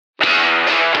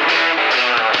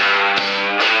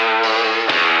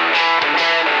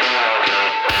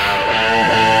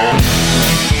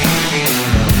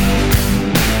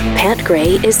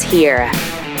Gray is here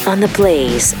on the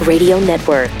Blaze Radio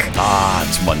Network.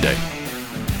 It's Monday.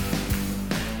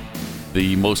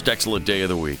 The most excellent day of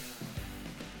the week.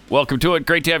 Welcome to it.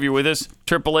 Great to have you with us.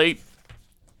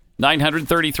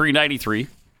 888-933-93.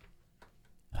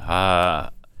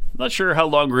 Not sure how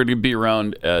long we're going to be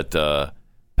around at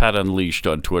Pat Unleashed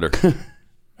on Twitter.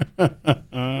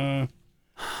 What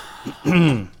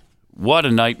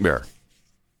a nightmare.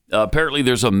 Apparently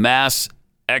there's a mass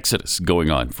exodus going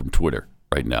on from Twitter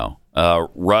right now.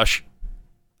 Rush,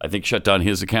 I think, shut down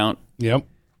his account. Yep.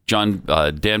 Dan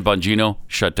Bongino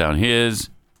shut down his.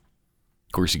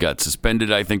 Of course, he got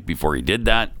suspended, I think, before he did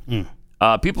that.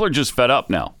 People are just fed up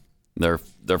now. They're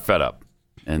fed up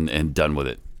and done with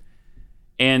it.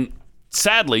 And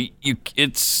sadly,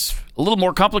 it's a little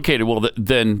more complicated.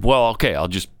 Okay, I'll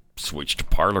just switch to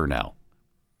Parler now.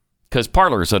 Because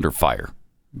Parler is under fire.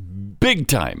 Big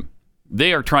time.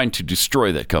 They are trying to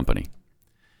destroy that company.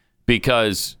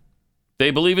 Because they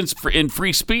believe in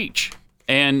free speech.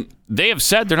 And they have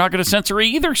said they're not going to censor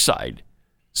either side.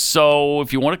 So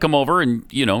if you want to come over and,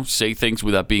 say things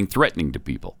without being threatening to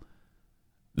people,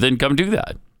 then come do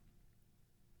that.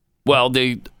 Well,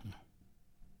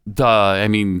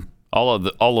 all of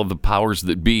the powers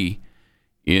that be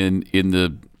in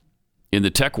the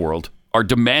tech world are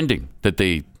demanding that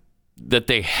they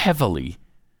heavily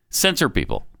censor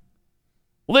people.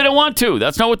 Well, they don't want to.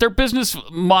 That's not what their business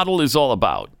model is all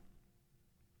about.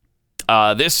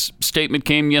 This statement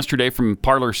came yesterday from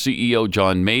Parler CEO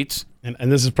John Mates.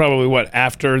 And this is probably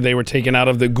after they were taken out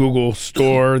of the Google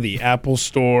store, the Apple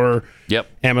store. Yep.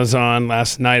 Amazon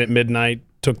last night at midnight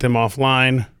took them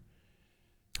offline.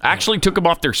 Actually took them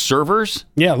off their servers?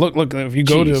 Yeah, look, if you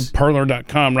go to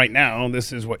Parler.com right now,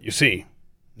 this is what you see.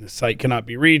 The site cannot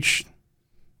be reached.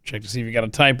 Check to see if you got a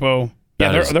typo.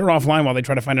 Yeah, they're offline while they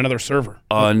try to find another server.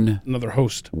 Another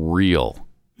host. Real.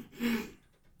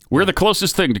 We're the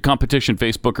closest thing to competition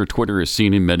Facebook or Twitter has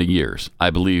seen in many years.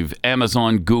 I believe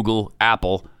Amazon, Google,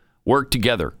 Apple work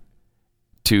together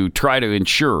to try to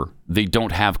ensure they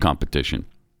don't have competition.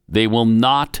 They will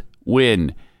not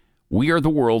win. We are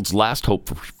the world's last hope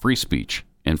for free speech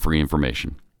and free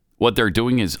information. What they're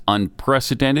doing is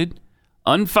unprecedented,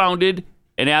 unfounded,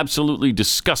 and absolutely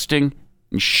disgusting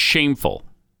and shameful.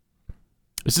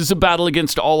 This is a battle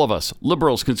against all of us,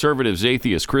 liberals, conservatives,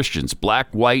 atheists, Christians,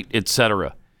 black, white,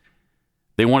 etc.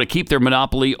 They want to keep their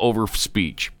monopoly over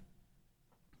speech.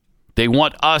 They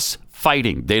want us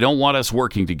fighting. They don't want us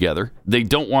working together. They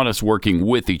don't want us working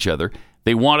with each other.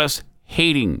 They want us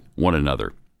hating one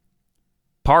another.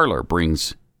 Parler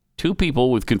brings two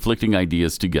people with conflicting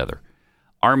ideas together.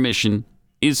 Our mission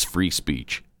is free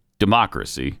speech,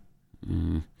 democracy,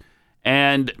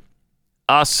 and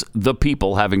us, the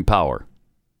people, having power.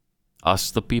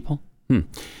 Us, the people?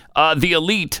 The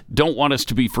elite don't want us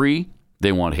to be free.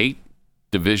 They want hate,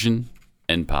 division,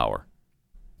 and power.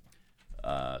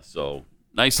 So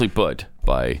nicely put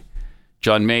by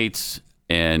John Mates.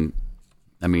 And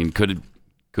could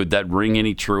that ring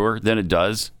any truer than it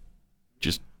does?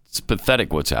 Just, it's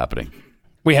pathetic what's happening.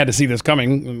 We had to see this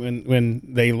coming when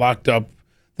they locked up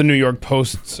the New York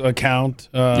Post's account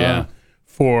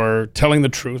for telling the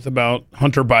truth about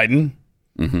Hunter Biden.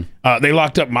 They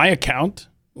locked up my account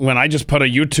when I just put a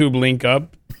YouTube link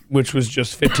up, which was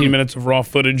just 15 minutes of raw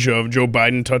footage of Joe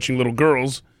Biden touching little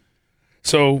girls.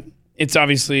 So it's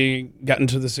obviously gotten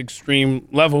to this extreme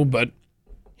level, but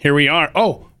here we are.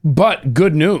 Oh, but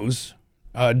good news.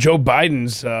 Joe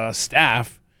Biden's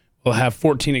staff will have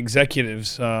 14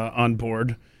 executives on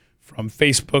board from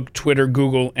Facebook, Twitter,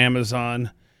 Google,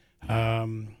 Amazon,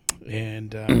 and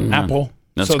Apple.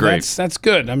 That's great. That's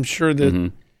good. I'm sure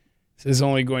that this is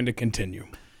only going to continue.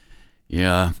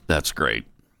 Yeah, that's great.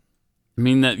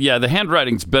 The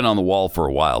handwriting's been on the wall for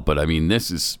a while, but this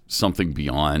is something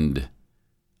beyond,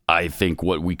 I think,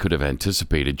 what we could have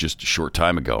anticipated just a short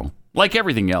time ago. Like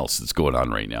everything else that's going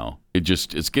on right now.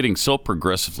 It's getting so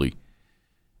progressively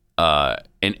and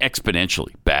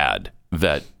exponentially bad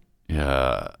that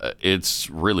it's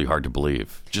really hard to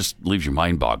believe. Just leaves your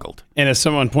mind boggled. And as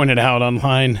someone pointed out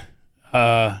online,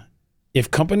 if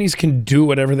companies can do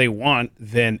whatever they want,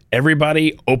 then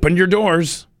everybody open your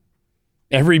doors.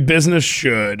 Every business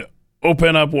should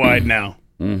open up wide now.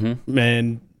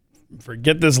 And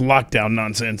forget this lockdown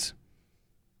nonsense.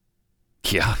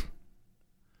 Yeah.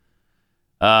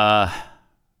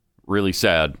 Really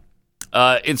sad.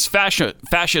 It's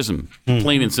fascism,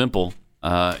 plain and simple.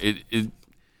 The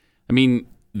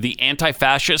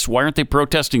anti-fascists, why aren't they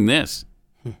protesting this?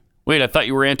 Wait, I thought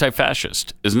you were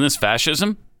anti-fascist. Isn't this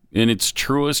fascism in its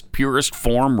truest, purest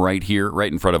form right here, right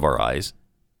in front of our eyes?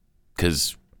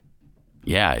 Because,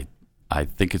 I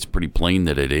think it's pretty plain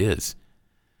that it is.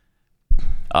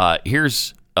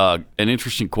 Here's an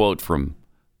interesting quote from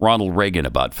Ronald Reagan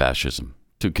about fascism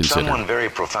to consider. Someone very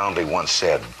profoundly once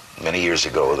said many years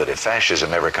ago that if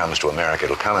fascism ever comes to America,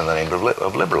 it'll come in the name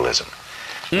of liberalism.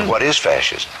 And what is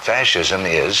fascism? Fascism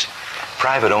is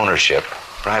private ownership,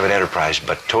 private enterprise,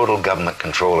 but total government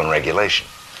control and regulation.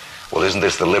 Well, isn't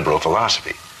this the liberal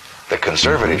philosophy? The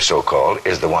conservative, so-called,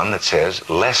 is the one that says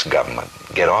less government,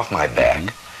 get off my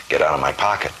back, get out of my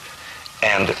pocket,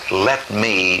 and let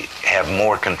me have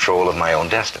more control of my own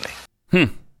destiny.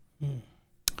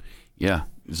 Yeah,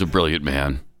 he's a brilliant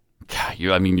man. God,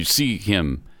 you see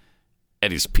him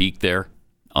at his peak there,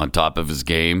 on top of his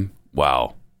game.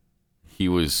 Wow. He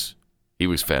was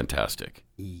fantastic.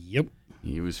 Yep.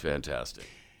 He was fantastic.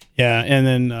 Yeah, and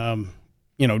then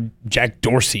Jack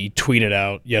Dorsey tweeted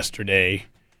out yesterday,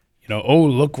 oh,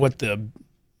 look what the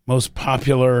most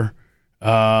popular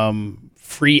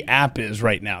free app is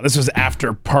right now. This was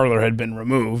after Parler had been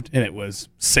removed, and it was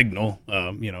Signal,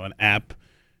 an app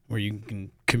where you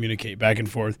can communicate back and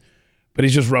forth. But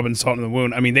he's just rubbing salt in the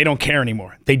wound. I mean, they don't care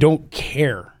anymore. They don't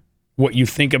care what you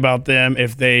think about them,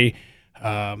 if they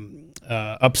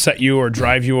upset you or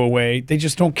drive you away. They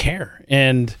just don't care.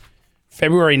 And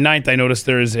February 9th, I noticed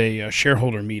there is a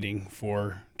shareholder meeting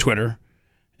for Twitter,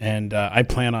 and I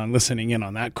plan on listening in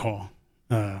on that call.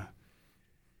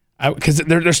 Because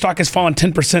their stock has fallen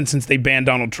 10% since they banned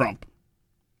Donald Trump.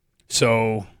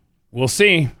 So we'll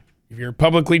see. If you're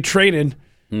publicly traded,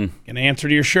 going to answer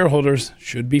to your shareholders.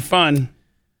 Should be fun.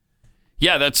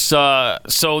 Yeah, that's so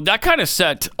that kind of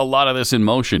set a lot of this in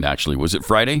motion, actually. Was it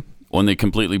Friday when they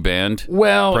completely banned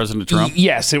President Trump?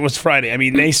 Yes, it was Friday. I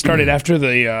mean, they started after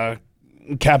the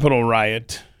Capitol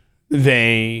riot.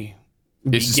 They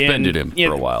suspended him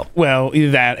for a while. Well,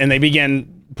 either that, and they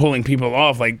began pulling people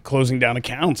off, like closing down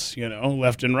accounts,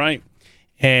 left and right,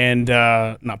 and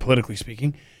not politically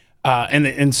speaking.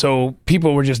 And so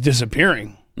people were just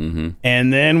disappearing. Mm-hmm.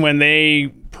 And then when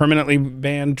they permanently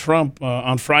banned Trump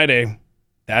on Friday,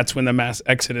 that's when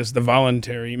the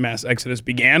voluntary mass exodus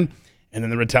began. And then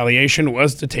the retaliation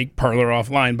was to take Parler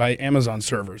offline by Amazon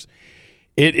servers.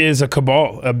 It is a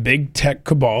cabal, a big tech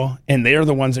cabal, and they are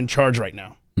the ones in charge right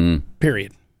now.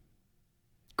 Period.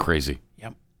 Crazy.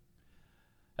 Yep.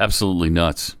 Absolutely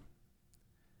nuts.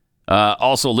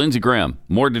 Also, Lindsey Graham,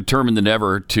 more determined than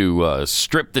ever to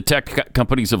strip the tech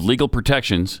companies of legal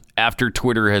protections after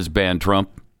Twitter has banned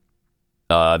Trump.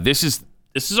 This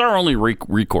is our only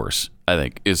recourse, I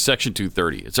think, is Section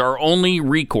 230. It's our only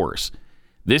recourse.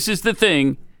 This is the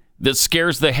thing that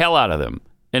scares the hell out of them,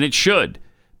 and it should,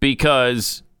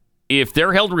 because if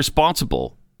they're held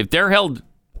responsible, if they're held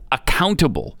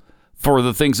accountable for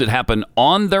the things that happen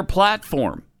on their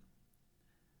platform,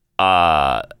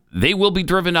 they will be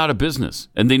driven out of business,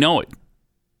 and they know it.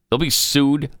 They'll be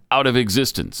sued out of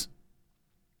existence,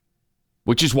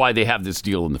 which is why they have this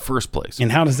deal in the first place.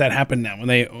 And how does that happen now when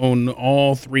they own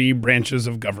all three branches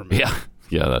of government?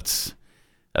 Yeah,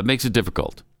 that makes it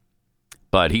difficult.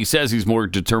 But he says he's more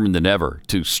determined than ever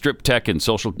to strip tech and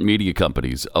social media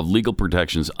companies of legal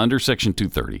protections under Section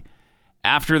 230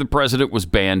 after the president was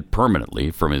banned permanently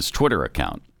from his Twitter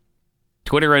account.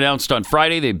 Twitter announced on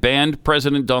Friday they banned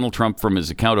President Donald Trump from his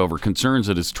account over concerns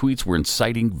that his tweets were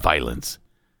inciting violence.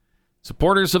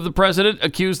 Supporters of the president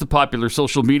accused the popular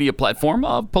social media platform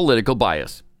of political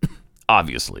bias.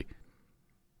 Obviously.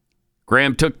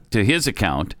 Graham took to his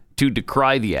account to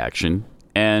decry the action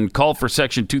and call for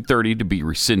Section 230 to be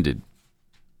rescinded.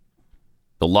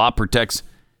 The law protects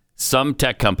some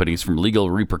tech companies from legal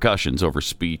repercussions over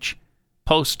speech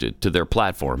posted to their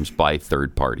platforms by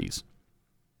third parties.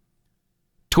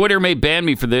 Twitter may ban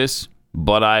me for this,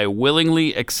 but I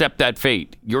willingly accept that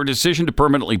fate. Your decision to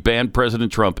permanently ban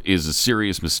President Trump is a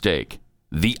serious mistake.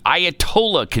 The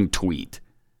Ayatollah can tweet,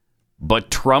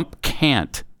 but Trump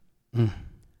can't.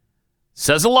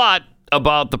 Says a lot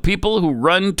about the people who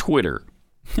run Twitter.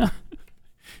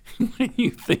 When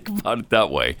you think about it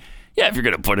that way. Yeah, if you're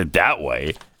going to put it that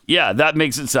way. Yeah, that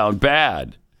makes it sound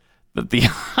bad. That the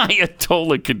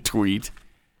Ayatollah can tweet,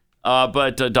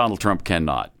 but Donald Trump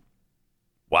cannot.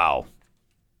 Wow.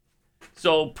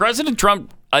 So President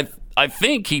Trump, I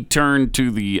think he turned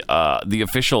to the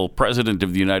official President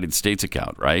of the United States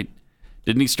account, right?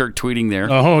 Didn't he start tweeting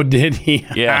there? Oh, did he?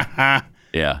 Yeah.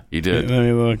 Yeah, he did. Let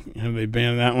me look. Have they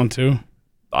banned that one too?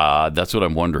 That's what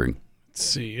I'm wondering. Let's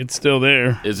see. It's still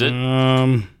there. Is it?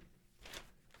 I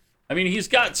mean, he's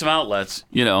got some outlets,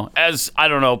 as,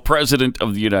 President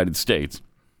of the United States.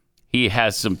 He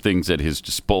has some things at his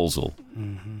disposal.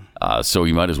 Mm-hmm. So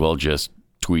he might as well just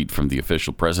tweet from the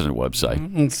official president website. I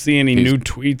don't see any new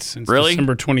tweets since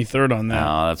December 23rd on that.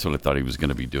 No, that's what I thought he was going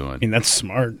to be doing. I mean, that's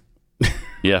smart.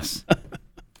 Yes.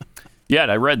 Yeah,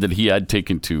 and I read that he had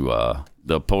taken to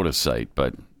the POTUS site,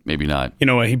 but maybe not. You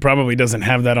know what? He probably doesn't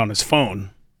have that on his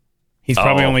phone. He's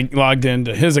probably only logged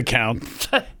into his account,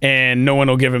 and no one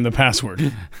will give him the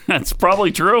password. That's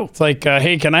probably true. It's like,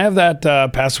 hey, can I have that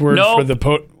password for the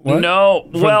What? No.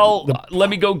 Let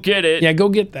me go get it. Yeah, go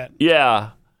get that. Yeah.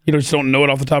 You just don't know it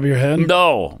off the top of your head?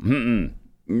 No. Mm-mm.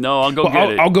 No, I'll go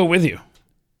get it. I'll go with you.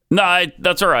 No,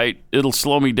 that's all right. It'll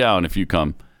slow me down if you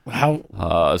come. How?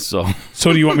 So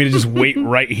do you want me to just wait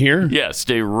right here? Yeah,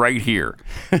 stay right here.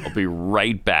 I'll be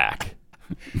right back.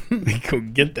 Go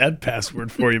get that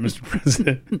password for you, Mr.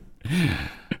 President.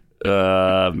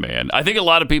 Man. I think a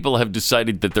lot of people have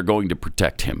decided that they're going to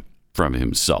protect him from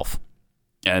himself.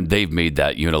 And they've made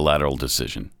that unilateral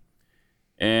decision.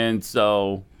 And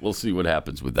so we'll see what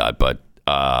happens with that. But,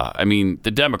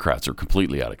 the Democrats are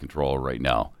completely out of control right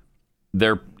now.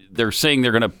 They're saying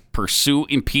they're going to pursue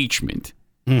impeachment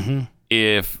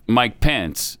if Mike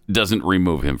Pence doesn't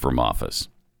remove him from office.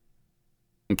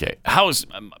 Okay, how is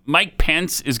Mike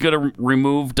Pence is going to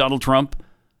remove Donald Trump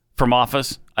from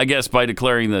office? I guess by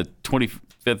declaring the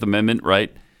 25th Amendment,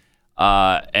 right?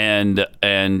 And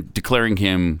declaring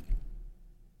him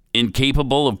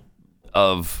incapable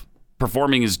of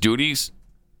performing his duties.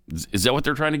 Is that what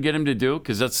they're trying to get him to do?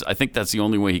 Because I think that's the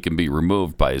only way he can be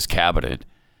removed by his cabinet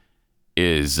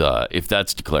is if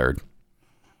that's declared.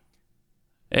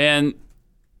 And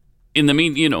in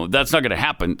the that's not going to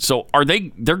happen. So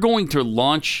they're going to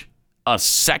launch a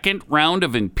second round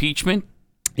of impeachment?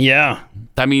 Yeah.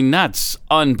 That's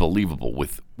unbelievable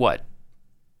with what?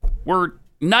 We're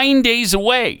 9 days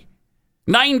away.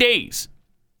 9 days.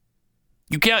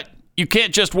 You can't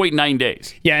just wait 9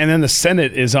 days. Yeah, and then the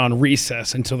Senate is on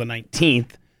recess until the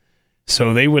 19th.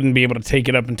 So they wouldn't be able to take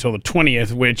it up until the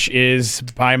 20th, which is,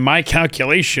 by my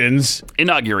calculations,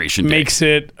 inauguration day. Makes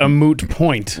it a moot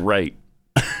point. Right.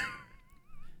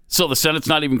 So the Senate's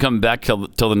not even coming back till the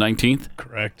 19th?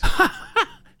 Correct.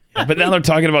 Yeah, but now they're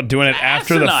talking about doing it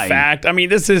after the fact.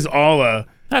 this is all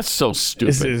That's so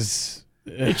stupid. This is...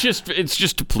 It's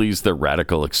just to please the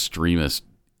radical extremist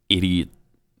idiot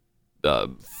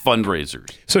fundraisers.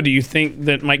 So do you think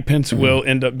that Mike Pence will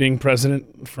end up being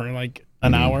president for an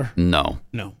hour? No.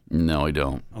 No, I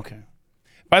don't. Okay.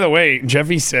 By the way,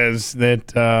 Jeffy says that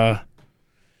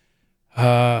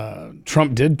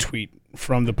Trump did tweet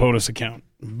from the POTUS account,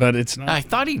 but it's not. I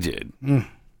thought he did. Didn't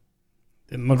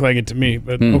look like it to me,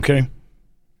 but okay.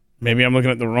 Maybe I'm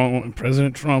looking at the wrong one.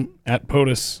 President Trump at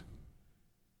POTUS.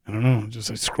 I don't know.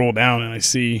 Just I scroll down and I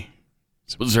see.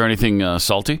 Was there anything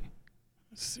salty?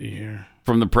 Let's see here.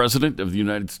 From the President of the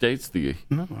United States?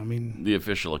 No, the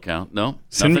official account. No?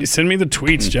 Send me the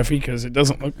tweets, Jeffy, because it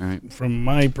doesn't look, from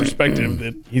my perspective,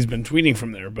 that he's been tweeting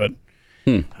from there, but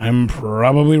I'm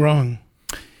probably wrong.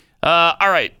 All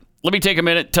right. Let me take a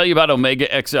minute, tell you about Omega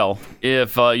XL.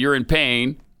 If you're in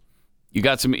pain, you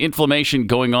got some inflammation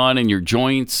going on in your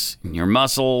joints, in your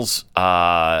muscles,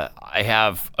 I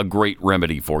have a great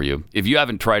remedy for you. If you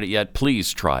haven't tried it yet,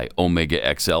 please try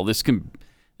Omega XL. This can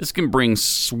bring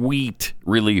sweet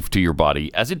relief to your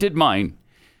body, as it did mine.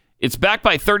 It's backed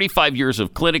by 35 years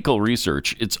of clinical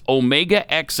research. It's Omega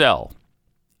XL,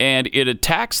 and it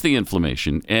attacks the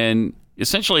inflammation and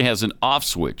essentially has an off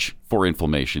switch for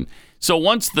inflammation. So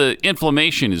once the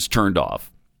inflammation is turned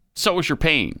off, so is your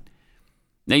pain.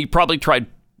 Now, you probably tried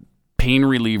pain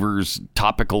relievers,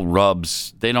 topical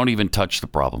rubs. They don't even touch the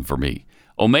problem for me.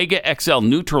 Omega XL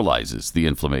neutralizes the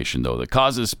inflammation, though, that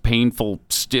causes painful,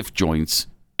 stiff joints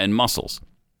and muscles.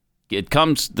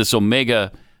 This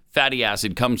omega fatty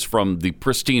acid comes from the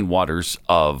pristine waters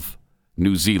of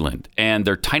New Zealand, and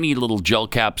they're tiny little gel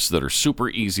caps that are super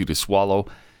easy to swallow.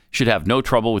 Should have no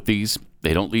trouble with these.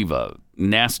 They don't leave a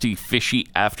nasty, fishy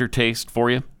aftertaste for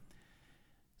you.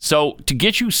 So to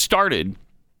get you started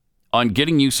on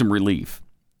getting you some relief,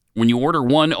 when you order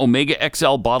one Omega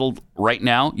XL bottle right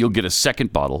now, you'll get a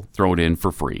second bottle thrown in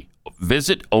for free.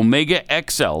 Visit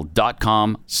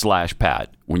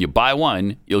OmegaXL.com/Pat. When you buy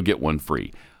one, you'll get one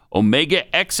free.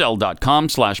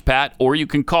 OmegaXL.com/Pat, or you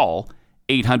can call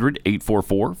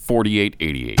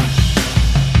 800-844-4888.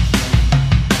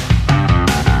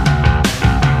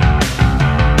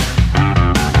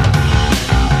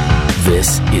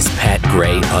 This is Pat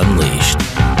Gray Unleashed.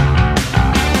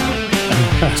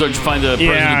 So did you find the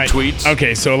president tweets?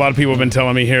 Okay, so a lot of people have been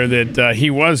telling me here that he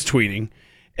was tweeting,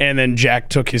 and then Jack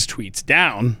took his tweets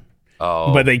down,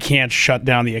 but they can't shut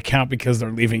down the account because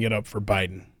they're leaving it up for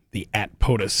Biden, the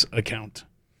 @POTUS account.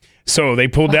 So they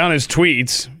pulled down his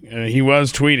tweets. He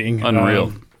was tweeting.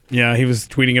 Unreal. He was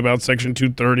tweeting about Section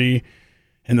 230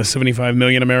 and the 75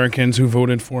 million Americans who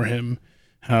voted for him,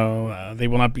 how they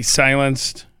will not be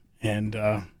silenced, and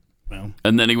Well,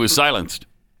 and then he was silenced.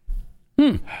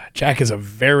 Jack is a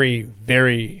very,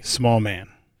 very small man.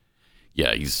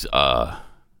 Yeah, he's a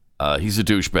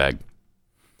douchebag.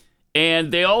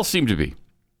 And they all seem to be.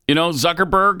 You know,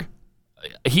 Zuckerberg,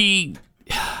 he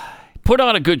put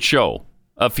on a good show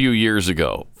a few years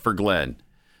ago for Glenn.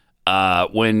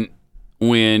 When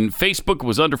Facebook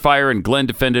was under fire and Glenn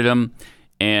defended him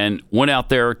and went out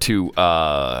there to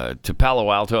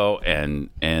Palo Alto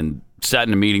and sat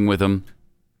in a meeting with him,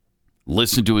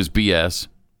 listened to his BS,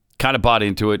 kind of bought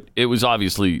into it. It was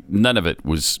obviously, none of it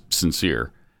was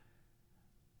sincere.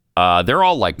 They're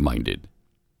all like-minded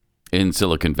in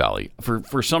Silicon Valley.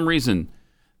 For some reason,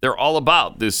 they're all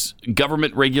about this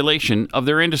government regulation of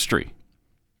their industry.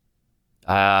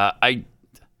 I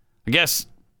guess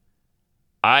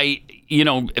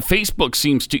Facebook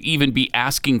seems to even be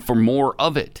asking for more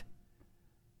of it.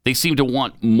 They seem to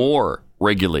want more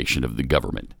regulation of the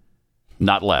government,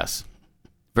 not less.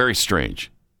 Very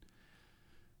strange.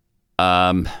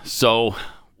 So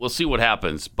we'll see what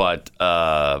happens. But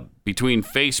between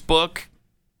Facebook,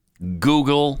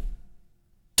 Google,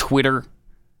 Twitter,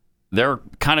 they're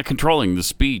kind of controlling the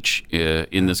speech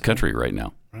in this country right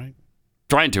now. Right.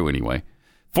 Trying to, anyway.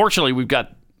 Fortunately, we've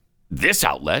got this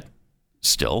outlet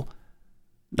still.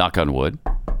 Knock on wood.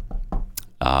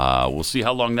 We'll see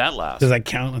how long that lasts. Does that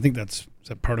count? I think is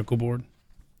that particle board?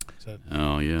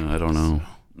 Oh, yeah. I don't know.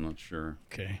 I'm not sure.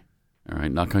 Okay. All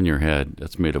right. Knock on your head.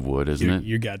 That's made of wood, isn't it?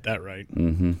 You got that right.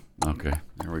 Mm-hmm. Okay.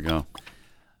 There we go.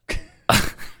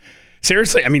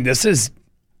 Seriously, I mean, this is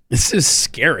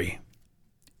scary.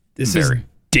 This is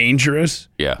dangerous.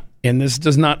 Yeah. And this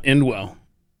does not end well.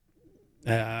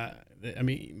 I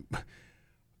mean,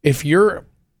 if you're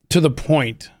to the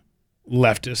point,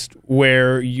 leftist,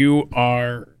 where you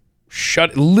are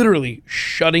literally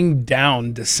shutting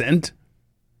down dissent,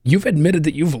 you've admitted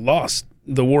that you've lost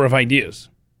the war of ideas.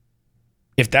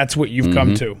 If that's what you've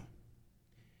come to.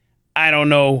 I don't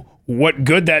know what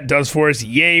good that does for us.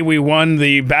 Yay, we won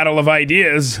the battle of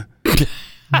ideas.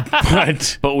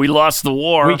 But we lost the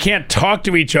war. We can't talk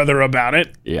to each other about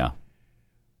it. Yeah.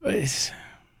 It's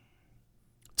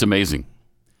amazing.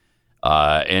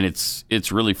 And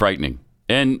it's really frightening.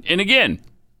 And again,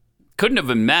 couldn't have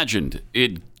imagined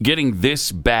it getting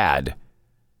this bad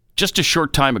just a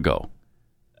short time ago.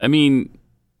 I mean,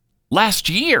 last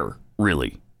year,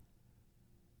 really.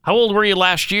 How old were you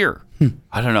last year?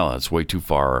 I don't know. That's way too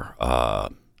far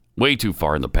in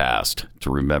the past to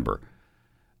remember.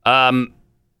 And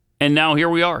now here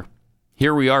we are.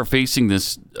 Here we are facing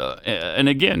this. And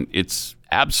again, it's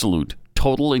absolute,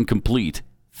 total, and complete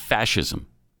fascism.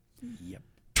 Yep.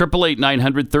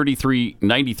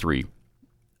 888-900-3393.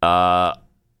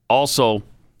 Also,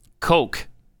 Coke.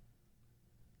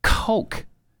 Coke,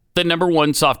 the number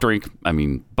one soft drink, I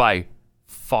mean, by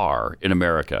far in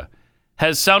America,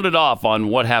 has sounded off on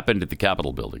what happened at the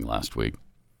Capitol building last week.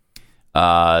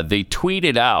 They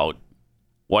tweeted out,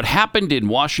 what happened in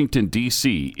Washington,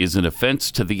 D.C. is an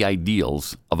offense to the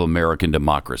ideals of American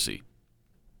democracy.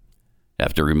 I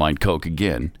have to remind Coke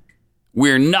again,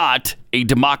 we're not a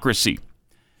democracy.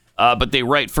 But they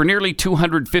write, for nearly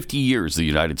 250 years, the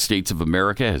United States of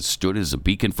America has stood as a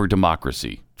beacon for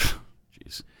democracy.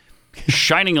 Jeez.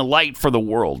 Shining a light for the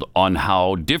world on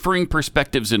how differing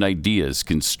perspectives and ideas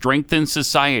can strengthen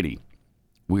society.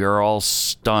 We are all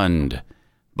stunned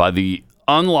by the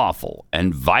unlawful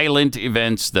and violent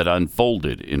events that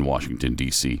unfolded in Washington,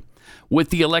 D.C. With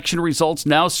the election results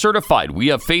now certified, we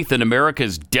have faith in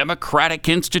America's democratic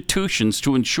institutions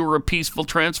to ensure a peaceful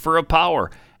transfer of power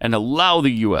and allow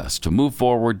the U.S. to move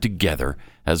forward together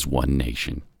as one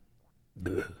nation.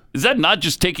 Is that not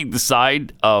just taking the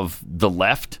side of the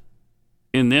left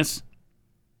in this?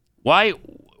 Why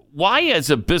as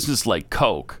a business like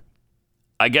Coke,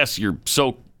 I guess you're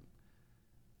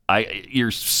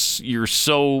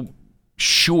so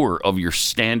sure of your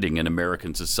standing in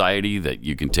American society that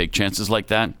you can take chances like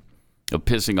that of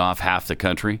pissing off half the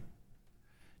country?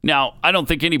 Now, I don't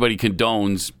think anybody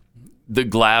condones the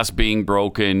glass being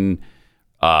broken,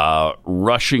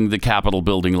 rushing the Capitol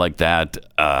building like that,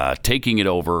 taking it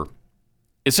over.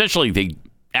 Essentially, they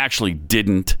actually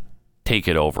didn't take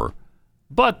it over,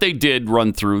 but they did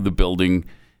run through the building,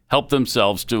 help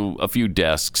themselves to a few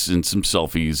desks and some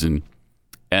selfies,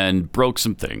 and broke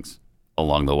some things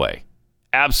along the way.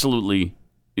 Absolutely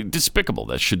despicable.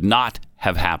 That should not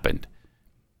have happened.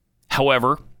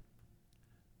 However,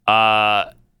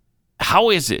 how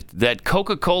is it that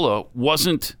Coca-Cola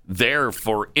wasn't there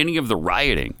for any of the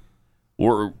rioting?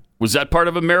 Or was that part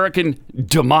of American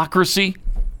democracy?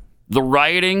 The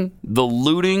rioting, the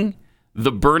looting,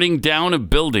 the burning down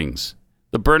of buildings,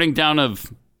 the burning down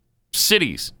of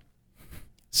cities.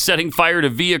 setting fire to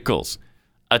vehicles,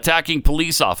 attacking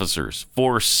police officers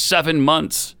for 7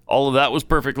 months. All of that was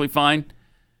perfectly fine.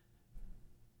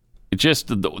 It's just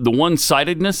the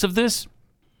one-sidedness of this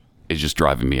is just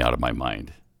driving me out of my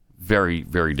mind. Very,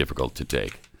 very difficult to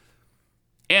take.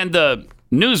 And the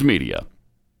news media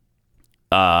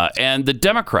and the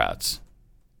Democrats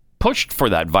pushed for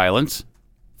that violence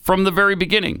from the very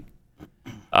beginning.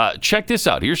 Check this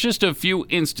out. Here's just a few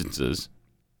instances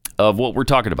of what we're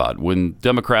talking about when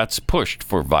Democrats pushed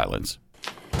for violence.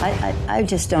 I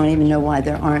just don't even know why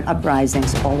there aren't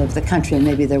uprisings all over the country, and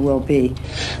maybe there will be.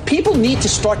 People need to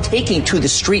start taking to the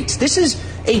streets. This is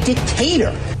a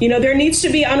dictator. You know, there needs to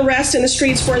be unrest in the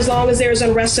streets for as long as there's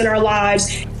unrest in our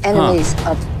lives. Enemies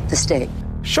of the state.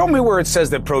 Show me where it says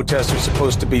that protests are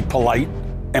supposed to be polite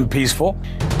and peaceful.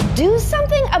 Do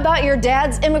something about your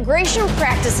dad's immigration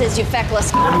practices, you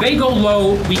feckless. When they go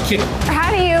low, we kick.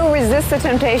 How do you resist the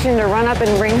temptation to run up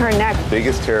and wring her neck? The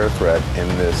biggest terror threat in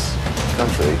this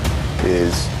country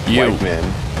is white men,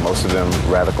 most of them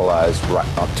radicalized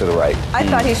up to the right. I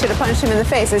thought he should have punched him in the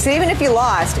face. I said, even if you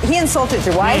lost, he insulted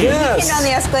your wife. Yes. He came down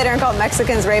the escalator and called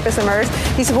Mexicans rapists and murderers.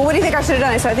 He said, well, what do you think I should have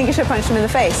done? I said, I think you should have punched him in the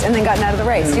face and then gotten out of the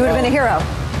race. You would have been a hero.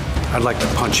 I'd like to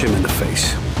punch him in the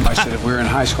face. I said if we were in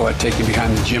high school, I'd take him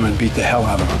behind the gym and beat the hell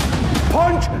out of him.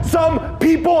 Punch some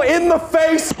people in the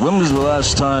face! When was the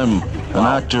last time an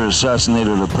actor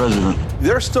assassinated a president?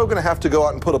 They're still going to have to go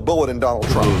out and put a bullet in Donald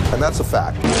Trump, and that's a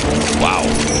fact. Wow.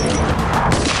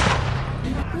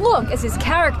 Look as his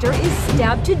character is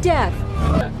stabbed to death.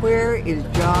 Where is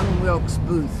John Wilkes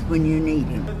Booth when you need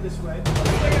him?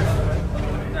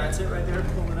 That's it right there,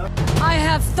 pull it up. I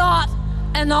have thought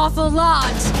an awful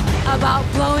lot about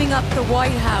blowing up the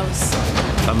White House.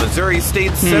 A Missouri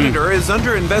state senator is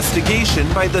under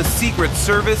investigation by the Secret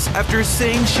Service after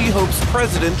saying she hopes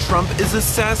President Trump is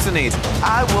assassinated.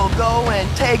 I will go and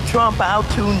take Trump out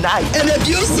tonight. And if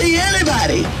you see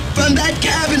anybody from that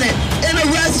cabinet in a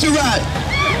restaurant,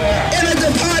 in a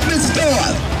department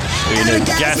store, in a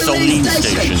gasoline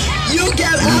station, you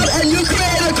get out and you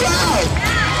create a crowd.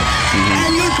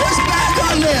 And you push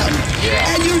back on them.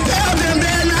 And you tell them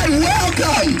they're not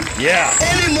welcome.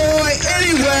 Anymore,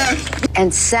 anywhere.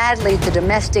 And sadly, the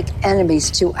domestic enemies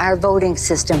to our voting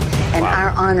system and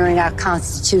our honoring our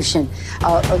Constitution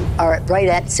are right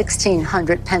at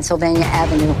 1600 Pennsylvania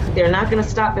Avenue. They're not going to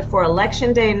stop before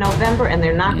Election Day in November, and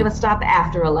they're not going to stop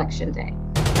after Election Day.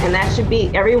 And that should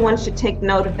be, everyone should take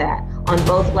note of that on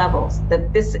both levels,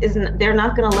 that this isn't, they're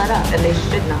not going to let up, and they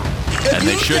should not. And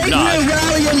they should not. If you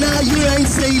rally or not, you ain't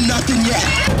seen nothing yet.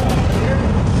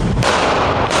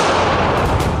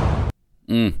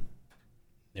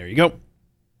 There you go.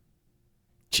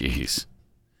 Jeez.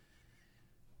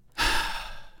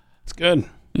 It's good.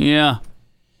 Yeah.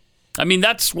 I mean,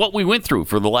 that's what we went through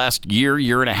for the last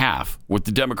year and a half with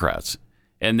the Democrats.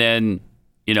 And then,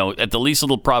 you know, at the least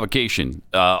little provocation,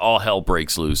 all hell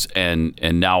breaks loose. And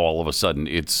now all of a sudden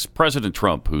it's President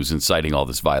Trump who's inciting all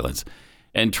this violence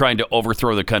and trying to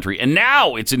overthrow the country. And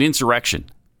now it's an insurrection.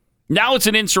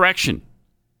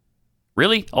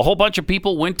 Really? A whole bunch of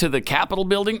people went to the Capitol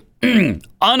building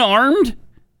unarmed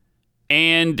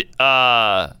and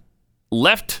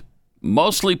left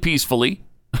mostly peacefully.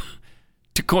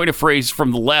 To coin a phrase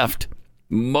from the left,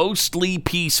 mostly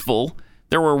peaceful.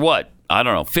 There were what? I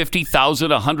don't know,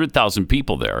 50,000, 100,000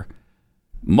 people there.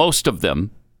 Most of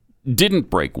them didn't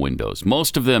break windows.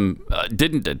 Most of them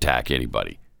didn't attack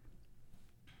anybody.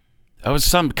 That was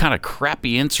some kind of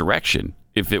crappy insurrection,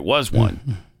 if it was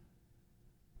one.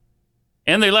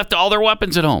 And they left all their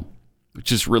weapons at home,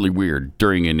 which is really weird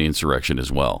during an insurrection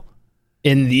as well.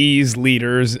 And these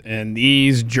leaders and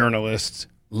these journalists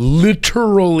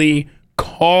literally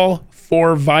call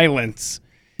for violence.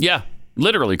 Yeah,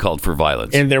 literally called for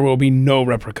violence. And there will be no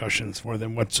repercussions for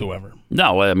them whatsoever.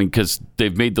 No, I mean, because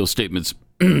they've made those statements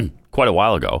quite a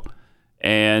while ago,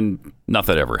 and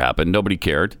nothing ever happened. Nobody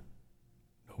cared.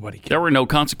 There were no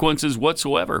consequences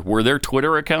whatsoever. Were their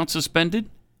Twitter accounts suspended?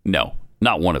 No,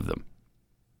 not one of them.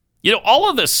 You know, all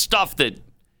of this stuff that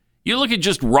you look at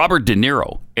just Robert De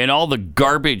Niro and all the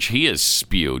garbage he has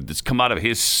spewed that's come out of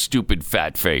his stupid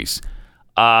fat face.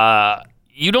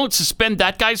 You don't suspend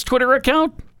that guy's Twitter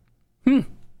account?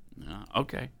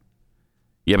 Okay.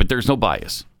 Yeah, but there's no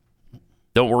bias.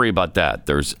 Don't worry about that.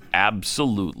 There's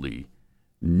absolutely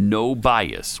no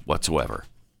bias whatsoever.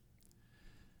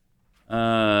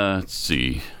 Let's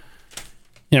see.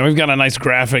 Yeah, we've got a nice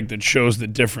graphic that shows the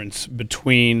difference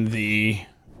between the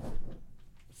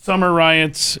summer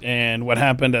riots and what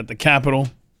happened at the Capitol.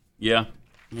 Yeah.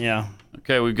 Yeah.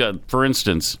 Okay, we've got, for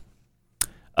instance,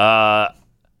 your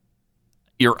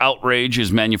outrage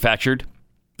is manufactured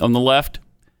on the left.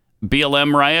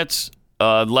 BLM riots,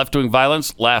 left-wing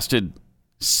violence, lasted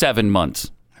 7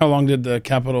 months. How long did the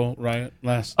Capitol riot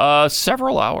last?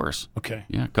 Several hours. Okay.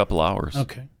 Yeah, a couple hours.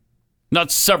 Okay. Not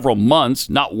several months,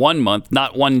 not 1 month,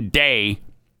 not one day,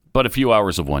 but a few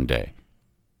hours of one day.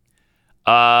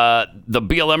 The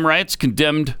BLM riots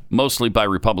condemned mostly by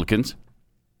Republicans.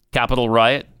 Capitol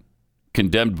riot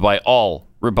condemned by all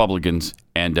Republicans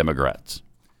and Democrats.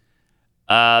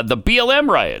 The BLM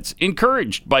riots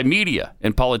encouraged by media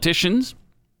and politicians.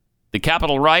 The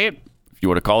Capitol riot, if you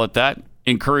want to call it that,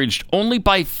 encouraged only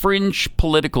by fringe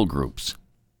political groups.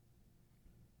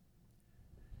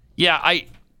 Yeah,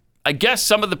 I guess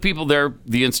some of the people there,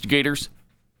 the instigators,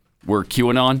 were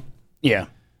QAnon. Yeah.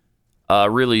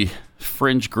 Really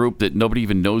fringe group that nobody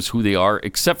even knows who they are,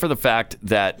 except for the fact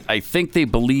that I think they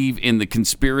believe in the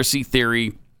conspiracy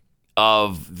theory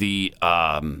of the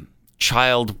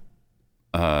child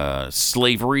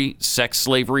slavery, sex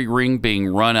slavery ring being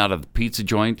run out of the pizza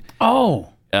joint. Oh.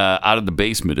 Out of the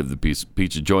basement of the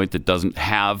pizza joint that doesn't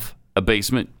have a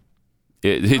basement.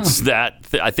 It's that.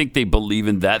 I think they believe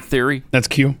in that theory. That's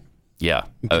Q? Yeah,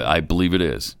 I believe it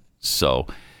is. So,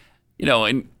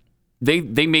 and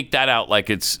they make that out like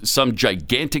it's some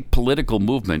gigantic political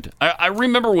movement. I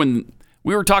remember when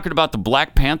we were talking about the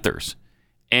Black Panthers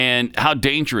and how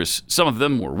dangerous some of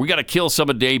them were. We got to kill some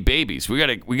of the babies. We got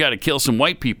to kill some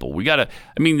white people.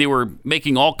 They were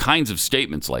making all kinds of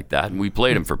statements like that, and we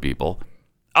played them for people.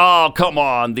 Oh, come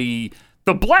on. The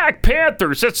Black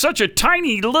Panthers, that's such a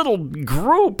tiny little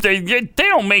group. They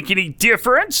don't make any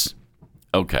difference.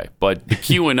 Okay, but the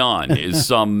QAnon is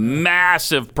some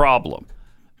massive problem.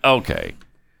 Okay.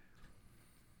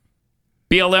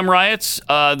 BLM riots,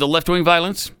 the left-wing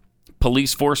violence,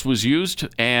 police force was used,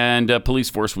 and police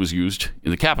force was used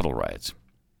in the Capitol riots.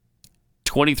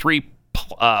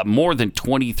 More than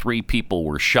 23 people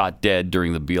were shot dead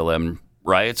during the BLM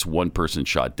riots. One person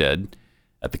shot dead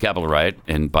at the Capitol riot,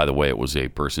 and by the way, it was a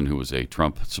person who was a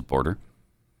Trump supporter.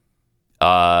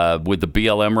 With the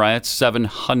BLM riots,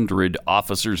 700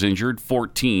 officers injured,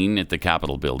 14 at the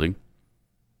Capitol building.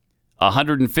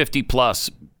 150 plus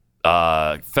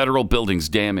federal buildings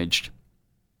damaged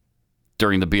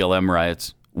during the BLM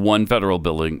riots. One federal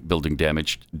building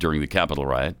damaged during the Capitol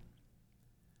riot.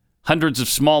 Hundreds of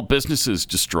small businesses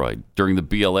destroyed during the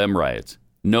BLM riots.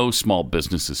 No small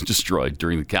businesses destroyed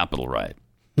during the Capitol riot.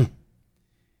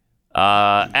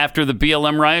 After the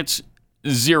BLM riots,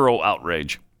 zero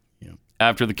outrage. Yeah.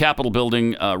 After the Capitol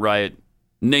building riot,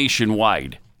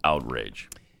 nationwide outrage.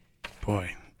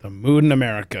 Boy, the mood in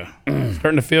America.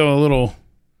 Starting to feel a little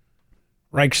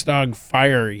Reichstag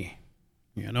fiery,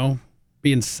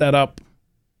 being set up.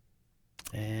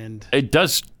 And it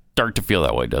does start to feel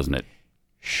that way, doesn't it?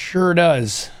 Sure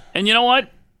does. And you know what?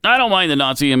 I don't mind the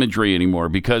Nazi imagery anymore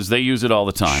because they use it all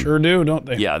the time. Sure do, don't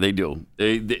they? Yeah, they do.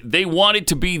 They want it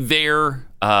to be their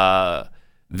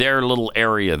little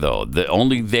area, though.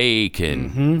 Only they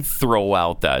can throw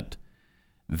out that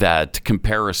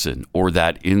comparison or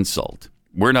that insult.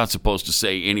 We're not supposed to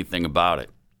say anything about it.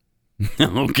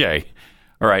 Okay.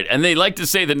 All right. And they like to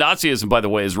say that Nazism, by the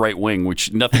way, is right-wing,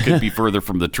 which nothing could be further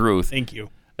from the truth. Thank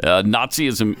you.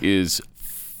 Nazism is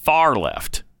far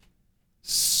left.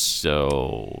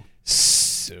 So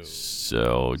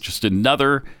just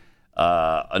another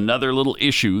little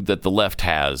issue that the left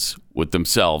has with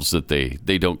themselves that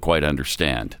they don't quite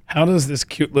understand. How does this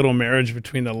cute little marriage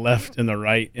between the left and the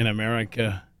right in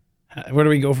America, where do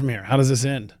we go from here? How does this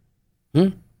end?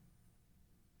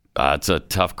 It's a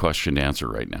tough question to answer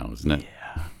right now, isn't it? Yeah.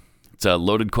 It's a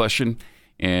loaded question,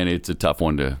 and it's a tough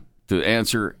one to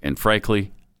answer, and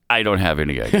frankly, I don't have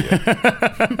any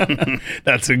idea.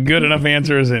 That's a good enough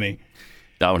answer as any.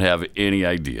 Don't have any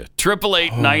idea.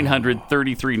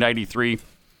 888-900-3393.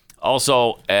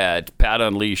 Also at Pat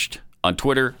Unleashed on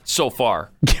Twitter so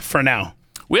far. For now.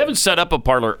 We haven't set up a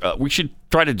Parler. We should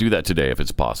try to do that today if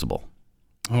it's possible.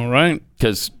 All right.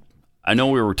 Because I know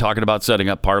we were talking about setting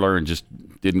up Parler and just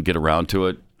didn't get around to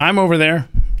it. I'm over there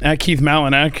at Keith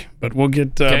Malinak, but we'll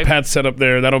get Pat set up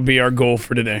there. That'll be our goal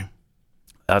for today.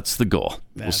 That's the goal.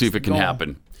 We'll see if it can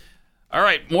happen. All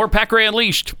right, more Pat Gray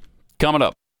Unleashed coming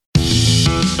up.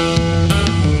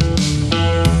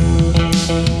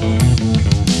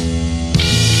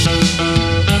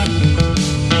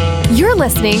 You're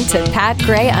listening to Pat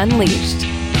Gray Unleashed.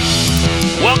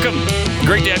 Welcome.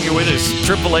 Great to have you with us.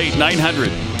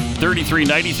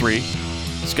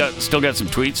 888-900-3393. Still got some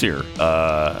tweets here,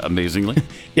 amazingly.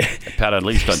 Yeah. Pat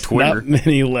Unleashed on Twitter. Not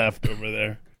many left over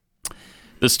there.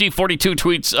 The Steve42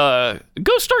 tweets,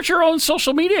 go start your own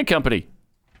social media company.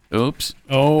 Oops.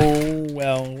 Oh,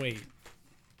 well, wait.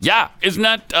 Yeah, isn't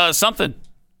that something?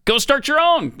 Go start your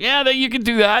own. Yeah, you can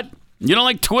do that. You don't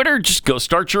like Twitter? Just go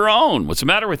start your own. What's the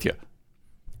matter with you?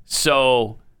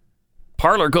 So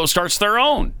Parler starts their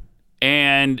own.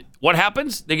 And what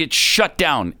happens? They get shut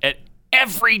down at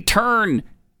every turn.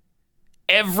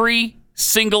 Every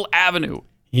single avenue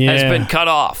has been cut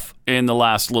off in the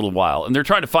last little while. And they're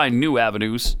trying to find new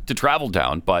avenues to travel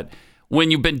down. But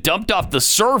when you've been dumped off the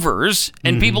servers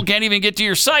and people can't even get to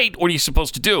your site, what are you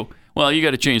supposed to do? Well, you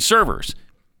got to change servers.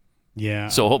 Yeah.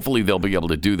 So hopefully they'll be able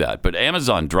to do that. But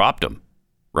Amazon dropped them,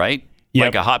 right? Yep.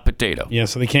 Like a hot potato. Yeah,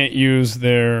 so they can't use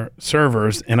their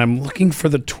servers. And I'm looking for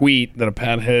the tweet that a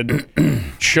Pat had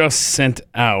just sent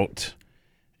out.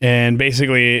 And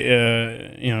basically,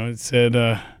 it said,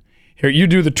 here, you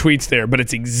do the tweets there, but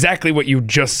it's exactly what you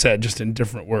just said, just in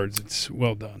different words. It's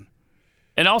well done.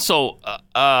 And also,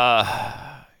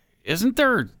 isn't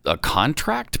there a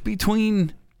contract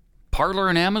between Parler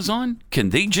and Amazon? Can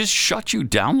they just shut you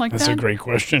down like that? That's a great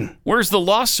question. Where's the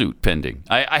lawsuit pending?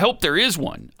 I hope there is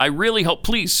one. I really hope.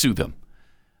 Please sue them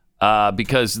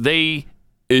because they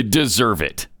deserve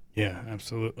it. Yeah,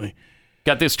 absolutely.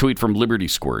 Got this tweet from Liberty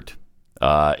Squirt.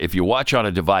 If you watch on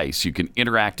a device, you can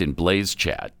interact in Blaze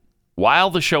Chat while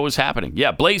the show is happening.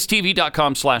 Yeah,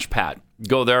 blazetv.com/Pat.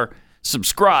 Go there,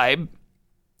 subscribe,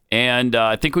 and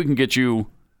I think we can get you,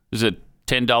 is it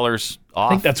 $10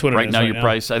 off? I think that's what it right is now. right Your now.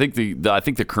 price. I think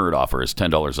the current offer is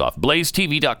 $10 off.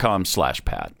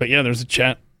 blazetv.com/Pat. But yeah, there's a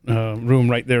chat room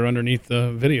right there underneath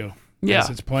the video. Yeah,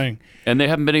 as it's playing, and they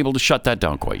haven't been able to shut that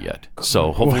down quite yet.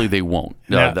 So hopefully they won't.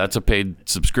 That's a paid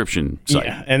subscription site.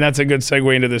 Yeah, and that's a good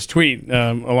segue into this tweet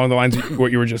along the lines of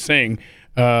what you were just saying.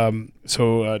 So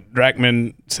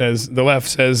Drachman says, the left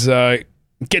says,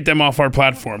 get them off our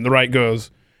platform. The right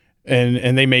goes,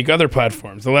 and they make other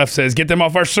platforms. The left says, get them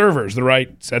off our servers. The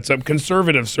right sets up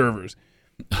conservative servers.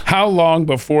 How long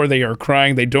before they are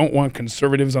crying they don't want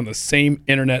conservatives on the same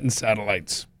internet and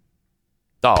satellites?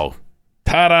 Oh.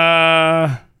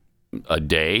 Ta-da! A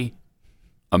day?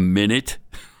 A minute?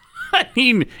 I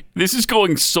mean, this is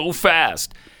going so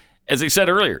fast. As I said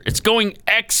earlier, it's going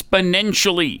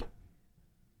exponentially.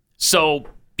 So,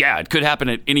 yeah, it could happen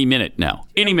at any minute now.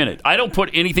 Any minute. I don't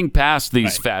put anything past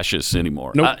these fascists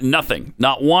anymore. Nope. Nothing.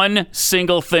 Not one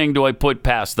single thing do I put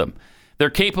past them.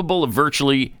 They're capable of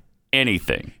virtually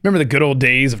anything. Remember the good old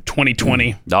days of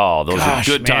 2020? Oh, those are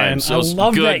good times. Those I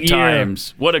love good that year.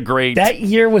 times. What a great... That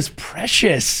year was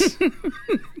precious.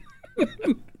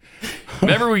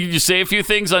 Remember we could just say a few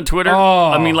things on Twitter?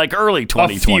 Oh, I mean, like early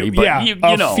 2020. few, but yeah, you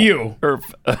a know. few.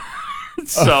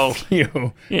 So, a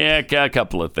few. Yeah, a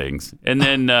couple of things. And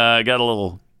then got a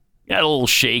little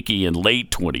shaky in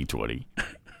late 2020.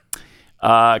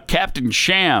 Captain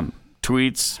Sham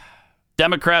tweets,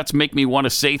 Democrats make me want to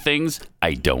say things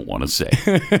I don't want to say.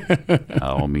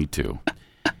 Oh, me too.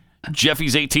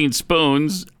 Jeffy's 18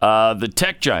 Spoons. The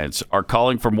tech giants are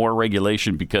calling for more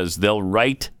regulation because they'll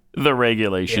write the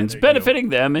regulations, benefiting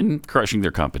them and crushing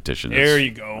their competition. There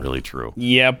you go. Really true.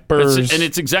 Yepers. And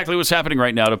it's exactly what's happening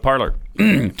right now to Parler,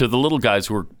 to the little guys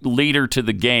who are later to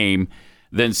the game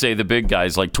than, say, the big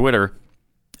guys like Twitter,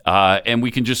 and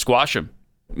we can just squash them.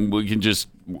 We can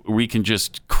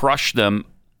just crush them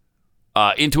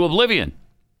into oblivion.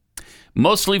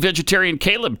 Mostly vegetarian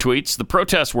Caleb tweets, the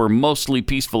protests were mostly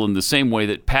peaceful in the same way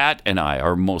that Pat and I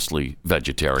are mostly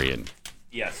vegetarian.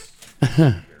 Yes.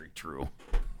 Very true.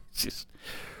 It's just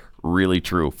really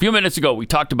true. A few minutes ago, we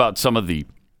talked about some of the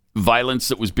violence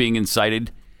that was being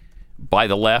incited by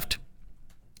the left.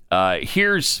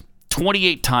 Here's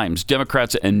 28 times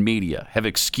Democrats and media have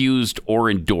excused or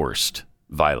endorsed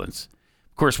violence.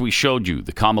 Of course, we showed you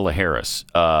the Kamala Harris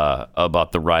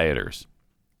about the rioters,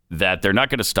 that they're not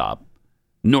going to stop,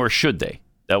 nor should they.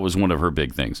 That was one of her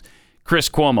big things. Chris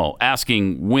Cuomo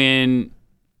asking when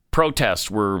protests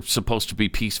were supposed to be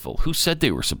peaceful. Who said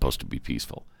they were supposed to be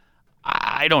peaceful?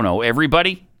 I don't know.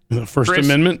 Everybody? The First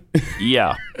Amendment?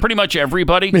 Yeah, pretty much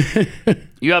everybody.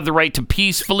 You have the right to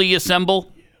peacefully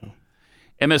assemble.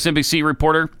 MSNBC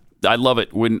reporter, I love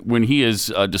it when he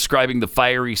is describing the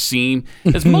fiery scene.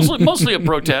 It's mostly a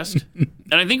protest,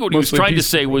 and I think what he was trying to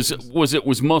say was it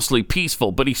was mostly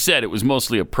peaceful, but he said it was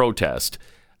mostly a protest.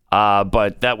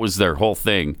 But that was their whole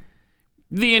thing.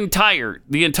 The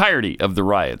entirety of the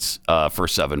riots for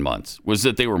 7 months was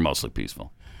that they were mostly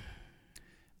peaceful.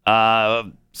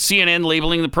 CNN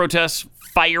labeling the protests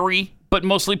fiery, but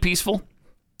mostly peaceful.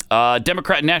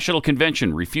 Democrat National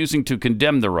Convention refusing to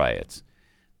condemn the riots.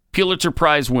 Pulitzer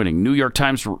Prize winning New York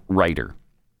Times writer.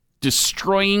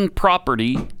 Destroying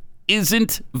property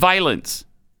isn't violence.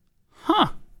 Huh.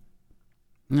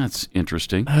 That's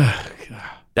interesting.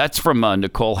 That's from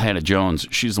Nicole Hannah-Jones.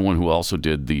 She's the one who also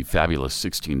did the fabulous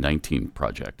 1619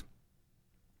 Project.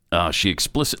 She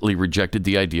explicitly rejected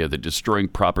the idea that destroying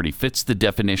property fits the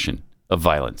definition of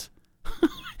violence.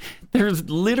 There's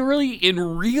literally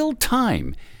in real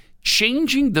time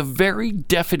changing the very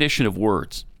definition of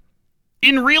words.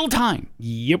 In real time.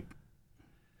 Yep.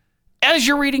 As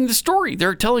you're reading the story,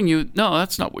 they're telling you, no,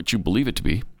 that's not what you believe it to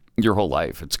be. Your whole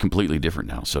life, it's completely different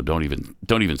now. So don't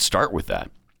even start with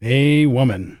that. A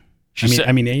woman.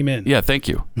 I mean, amen. Yeah, thank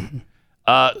you.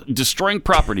 Destroying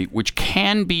property which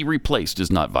can be replaced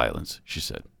is not violence, she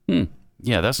said.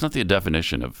 Yeah, that's not the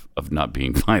definition of not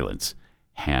being violence,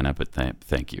 Hannah, but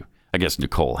thank you. I guess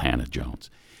Nicole Hannah Jones.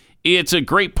 It's a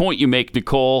great point you make,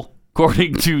 Nicole.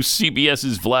 According to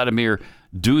CBS's Vladimir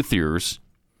Duthiers,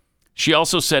 she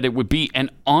also said it would be an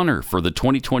honor for the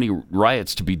 2020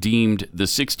 riots to be deemed the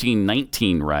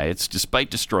 1619 riots,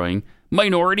 despite destroying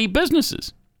minority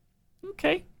businesses.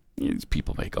 Okay. These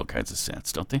people make all kinds of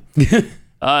sense, don't they?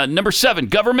 Number 7,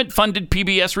 government-funded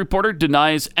PBS reporter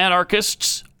denies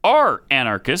anarchists are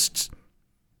anarchists.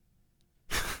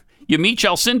 Yamiche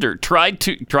Alcindor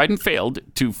tried and failed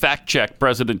to fact-check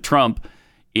President Trump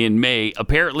in May,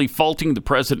 apparently faulting the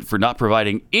president for not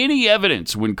providing any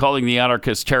evidence when calling the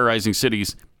anarchists terrorizing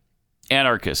cities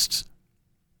anarchists.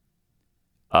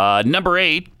 Number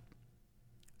 8,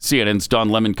 CNN's Don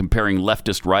Lemon comparing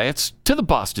leftist riots to the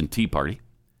Boston Tea Party.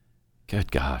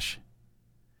 Good gosh.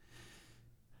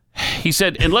 He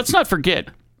said, and let's not forget,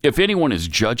 if anyone is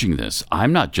judging this,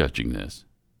 I'm not judging this.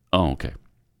 Oh, okay.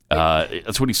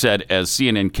 That's what he said as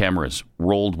CNN cameras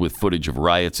rolled with footage of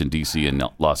riots in D.C. and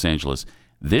Los Angeles.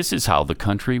 This is how the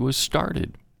country was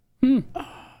started.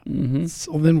 Mm-hmm.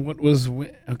 So then what was...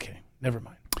 Okay, never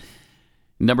mind.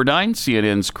 Number 9,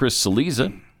 CNN's Chris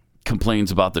Cillizza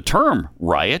complains about the term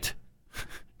riot.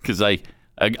 Because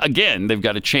again, they've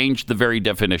got to change the very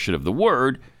definition of the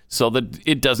word so that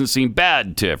it doesn't seem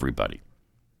bad to everybody.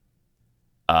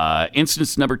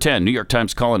 Instance number 10, New York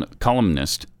Times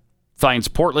columnist finds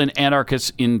Portland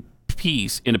anarchists in a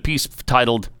piece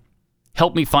titled,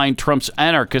 "Help Me Find Trump's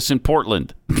Anarchists in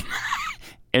Portland."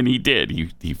 And he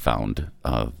did. He found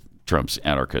Trump's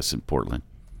anarchists in Portland.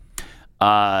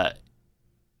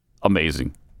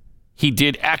 Amazing. He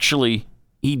did actually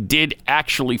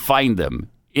find them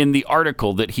in the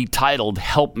article that he titled,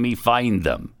 "Help Me Find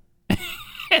Them."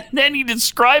 And then he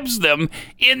describes them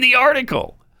in the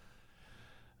article.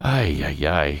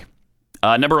 Ay.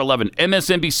 Number 11,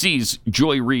 MSNBC's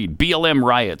Joy Reid. BLM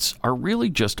riots are really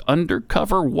just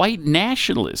undercover white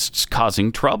nationalists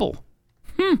causing trouble.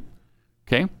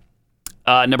 Okay.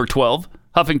 Number 12,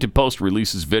 Huffington Post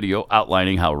releases video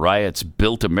outlining how riots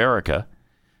built America.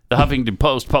 The Huffington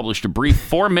Post published a brief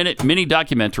 4-minute mini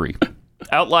documentary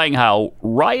outlining how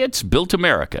riots built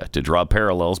America, to draw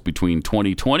parallels between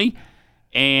 2020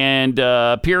 and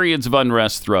periods of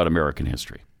unrest throughout American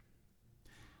history.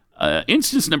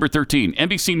 Instance number 13,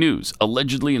 NBC News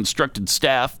allegedly instructed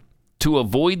staff to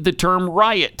avoid the term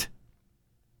riot.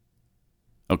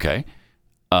 Okay.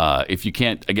 If you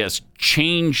can't, I guess,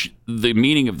 change the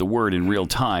meaning of the word in real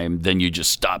time, then you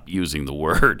just stop using the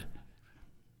word.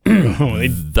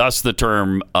 Thus the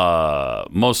term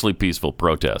mostly peaceful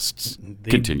protests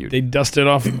continued. They dusted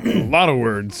off a lot of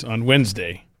words on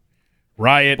Wednesday.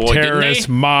 Riot, terrorist,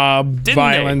 mob,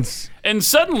 violence. And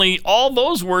suddenly all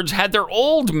those words had their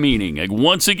old meaning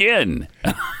once again.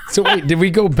 So wait, did we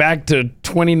go back to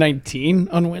 2019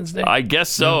 on Wednesday? I guess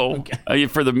so. Okay.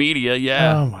 For the media,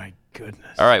 yeah. Oh my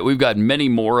goodness. All right, we've got many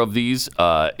more of these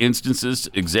instances,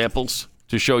 examples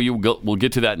to show you. We'll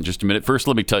get to that in just a minute. First,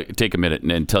 let me take a minute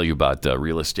and then tell you about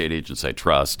Real Estate Agents I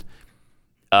Trust.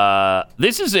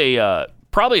 This is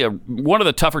probably one of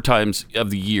the tougher times of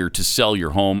the year to sell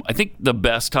your home. I think the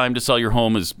best time to sell your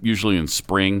home is usually in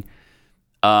spring.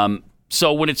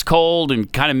 So when it's cold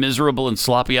and kind of miserable and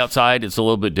sloppy outside, it's a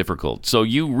little bit difficult. So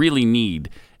you really need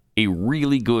a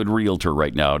really good realtor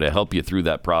right now to help you through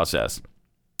that process.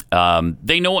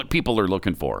 They know what people are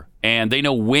looking for, and they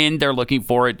know when they're looking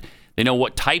for it. They know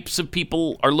what types of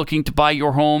people are looking to buy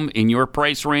your home in your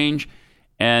price range.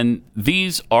 And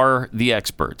these are the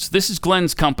experts. This is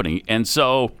Glenn's company. And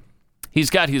so he's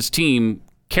got his team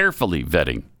carefully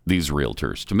vetting these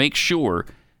realtors to make sure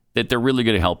that they're really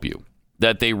going to help you,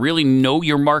 that they really know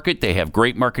your market. They have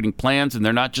great marketing plans, and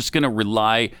they're not just going to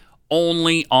rely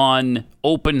only on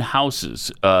open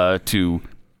houses to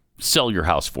sell your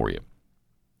house for you.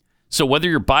 So whether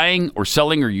you're buying or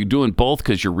selling or you're doing both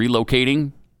because you're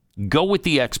relocating, go with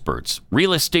the experts.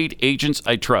 Real Estate Agents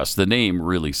I Trust. The name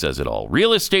really says it all.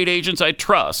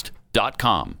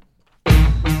 RealestateAgentsITrust.com.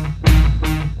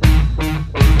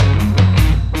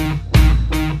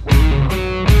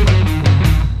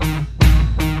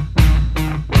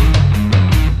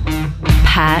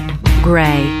 Pat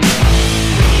Gray.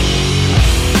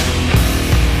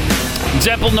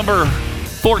 Example number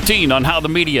 14 on how the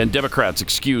media and Democrats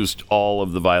excused all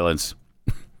of the violence.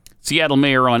 Seattle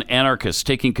mayor on anarchists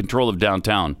taking control of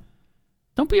downtown.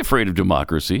 Don't be afraid of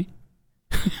democracy.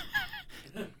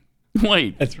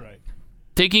 Wait. That's right.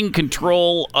 Taking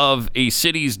control of a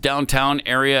city's downtown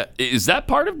area, is that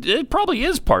part of it? Probably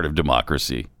is part of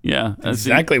democracy. Yeah. That's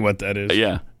exactly what that is.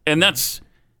 Yeah. And that's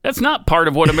not part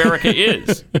of what America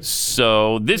is.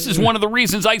 So this is one of the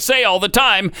reasons I say all the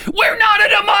time, we're not a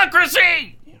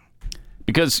democracy.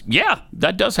 Because, yeah,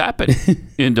 that does happen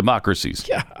in democracies.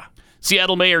 Yeah.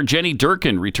 Seattle Mayor Jenny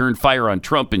Durkin returned fire on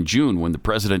Trump in June when the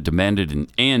president demanded an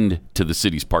end to the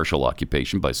city's partial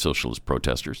occupation by socialist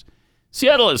protesters.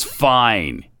 Seattle is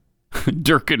fine,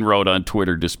 Durkin wrote on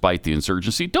Twitter despite the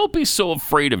insurgency. Don't be so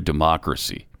afraid of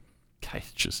democracy. God,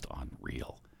 it's just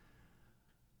unreal.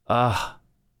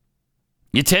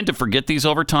 You tend to forget these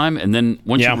over time, and then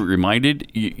once you're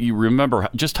reminded, you remember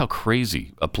just how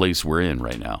crazy a place we're in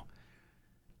right now.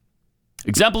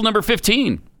 Example number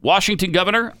 15, Washington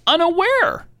governor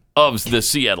unaware of the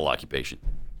Seattle occupation.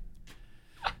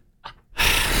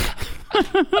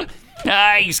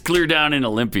 He's clear down in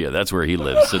Olympia. That's where he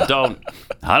lives. So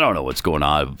I don't know what's going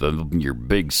on. Your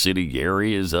big city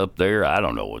areas up there, I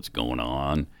don't know what's going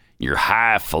on. Your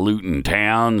highfalutin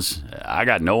towns, I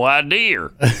got no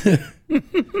idea.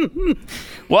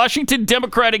 Washington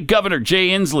Democratic Governor Jay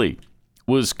Inslee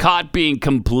was caught being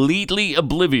completely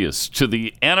oblivious to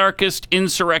the anarchist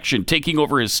insurrection taking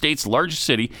over his state's largest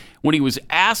city when he was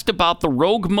asked about the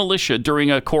rogue militia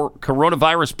during a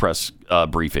coronavirus press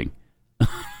briefing.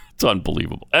 It's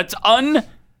unbelievable. That's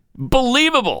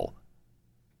unbelievable.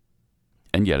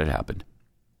 And yet it happened.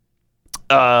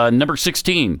 Number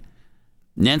 16,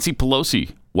 Nancy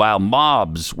Pelosi, while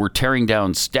mobs were tearing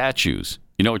down statues,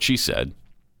 you know what she said?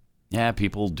 Yeah,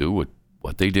 people do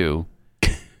what they do.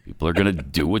 People are going to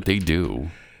do what they do.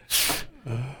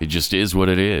 It just is what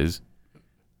it is.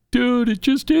 Dude, it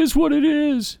just is what it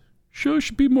is. Show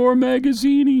should be more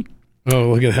magazine-y.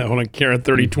 Oh, look at that one. Karen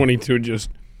 3022 just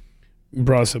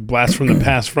brought us a blast from the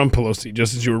past from Pelosi,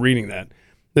 just as you were reading that.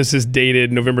 This is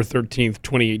dated November 13th,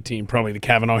 2018, probably the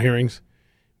Kavanaugh hearings.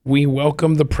 We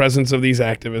welcome the presence of these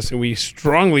activists, and we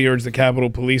strongly urge the Capitol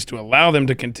Police to allow them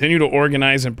to continue to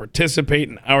organize and participate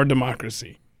in our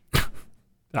democracy.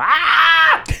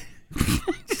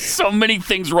 So many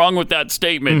things wrong with that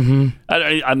statement.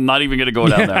 Mm-hmm. I'm not even going to go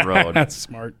down that road. That's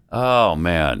smart. Oh,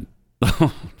 man.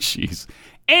 Oh, jeez.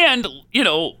 And,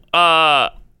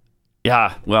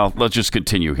 yeah, well, let's just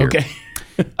continue here. Okay.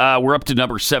 We're up to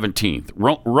number 17.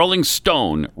 Rolling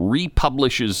Stone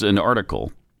republishes an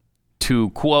article to,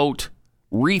 quote,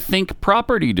 rethink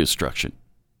property destruction.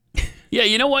 Yeah,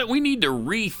 you know what? We need to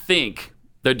rethink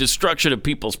the destruction of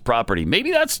people's property.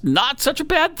 Maybe that's not such a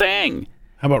bad thing.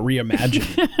 How about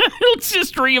reimagine? Let's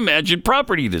just reimagine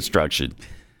property destruction.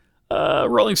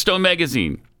 Rolling Stone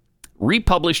magazine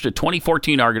republished a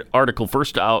 2014 article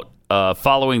first out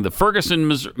following the Ferguson,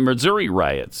 Missouri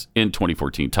riots in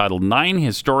 2014, titled 9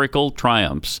 Historical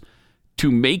Triumphs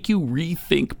to Make You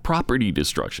Rethink Property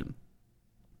Destruction.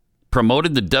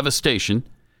 Promoted the devastation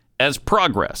as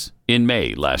progress in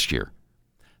May last year.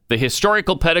 The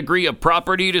historical pedigree of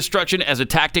property destruction as a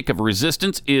tactic of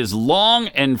resistance is long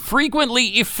and frequently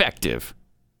effective,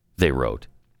 they wrote.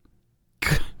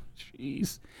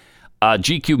 Jeez.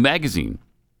 GQ magazine,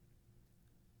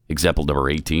 example number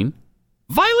 18.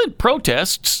 Violent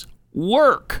protests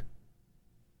work.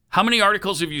 How many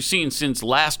articles have you seen since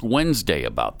last Wednesday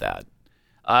about that?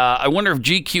 I wonder if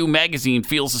GQ magazine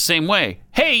feels the same way.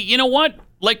 Hey, you know what?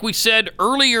 Like we said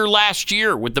earlier last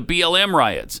year with the BLM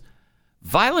riots,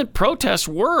 violent protests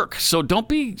work. So don't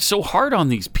be so hard on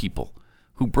these people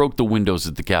who broke the windows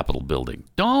at the Capitol building.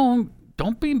 Don't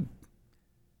be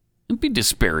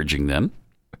disparaging them.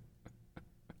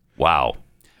 Wow.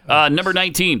 Number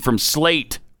 19 from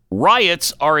Slate.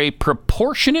 Riots are a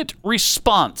proportionate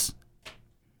response.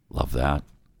 Love that.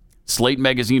 Slate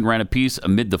magazine ran a piece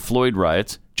amid the Floyd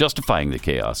riots, justifying the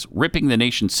chaos, ripping the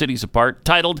nation's cities apart,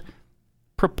 titled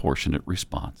Proportionate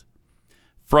Response.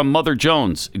 From Mother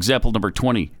Jones, example number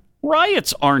 20.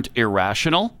 Riots aren't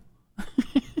irrational.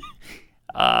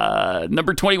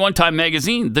 Number 21, Time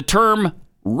magazine. The term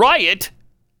riot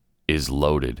is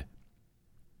loaded.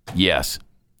 Yes,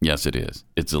 it is.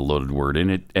 It's a loaded word,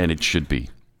 and it should be.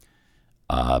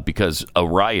 Because a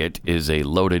riot is a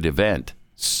loaded event.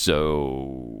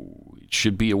 So it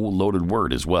should be a loaded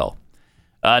word as well.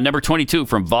 Number 22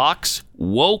 from Vox.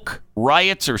 Woke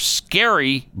riots are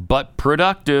scary but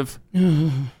productive.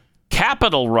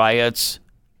 Capitol riots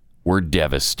were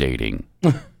devastating.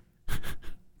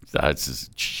 That's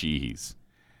just, jeez.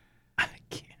 I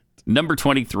can't. Number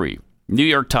 23. New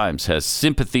York Times has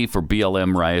sympathy for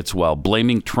BLM riots while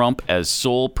blaming Trump as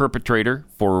sole perpetrator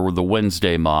for the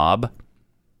Wednesday mob.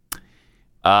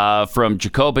 From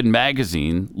Jacobin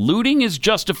Magazine, looting is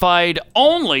justified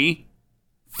only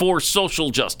for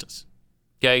social justice.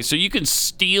 Okay, so you can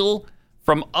steal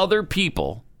from other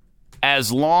people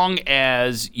as long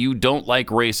as you don't like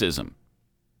racism,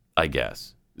 I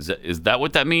guess. Is that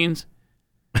what that means?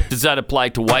 Does that apply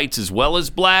to whites as well as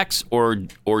blacks, or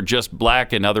just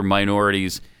black and other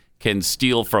minorities can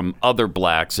steal from other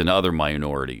blacks and other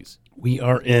minorities? We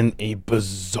are in a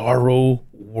bizarro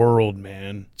world,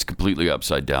 man. It's completely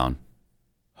upside down.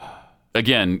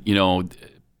 Again,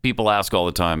 people ask all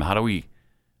the time,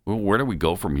 where do we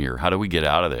go from here? How do we get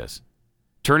out of this?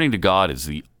 Turning to God is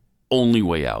the only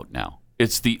way out now.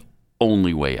 It's the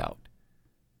only way out.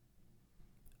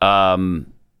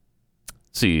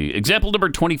 See, example number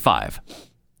 25.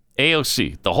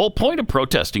 AOC. The whole point of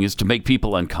protesting is to make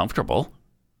people uncomfortable.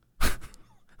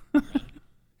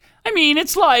 I mean,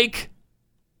 it's like,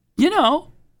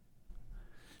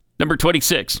 Number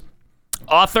 26.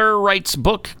 Author writes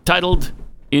book titled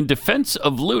In Defense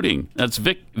of Looting. That's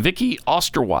Vicky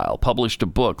Osterweil published a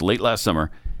book late last summer,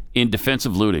 In Defense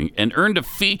of Looting, and earned a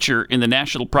feature in the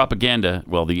national propaganda,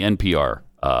 the NPR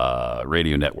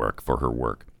radio network for her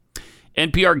work.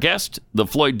 NPR guest, the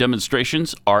Floyd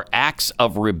demonstrations are acts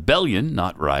of rebellion,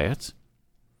 not riots.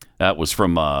 That was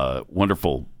from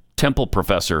wonderful Temple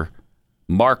professor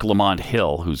Mark Lamont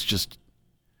Hill, who's just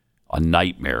a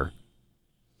nightmare.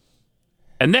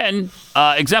 And then,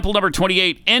 example number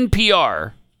 28,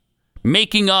 NPR,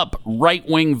 making up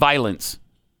right-wing violence.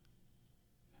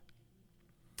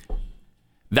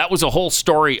 That was a whole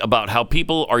story about how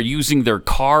people are using their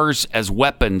cars as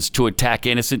weapons to attack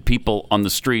innocent people on the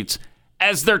streets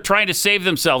as they're trying to save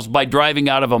themselves by driving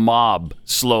out of a mob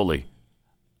slowly.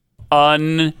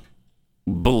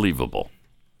 Unbelievable.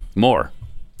 More.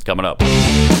 It's coming up.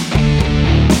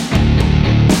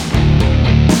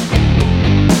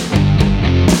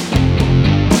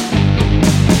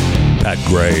 Pat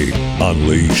Gray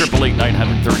Unleashed.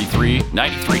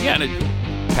 888-933-93. Yeah,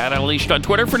 Pat Unleashed on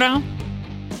Twitter for now.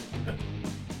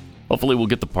 Hopefully we'll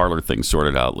get the Parler thing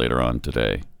sorted out later on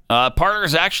today. Parler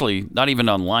is actually not even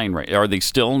online, right? Are they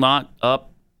still not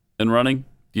up and running?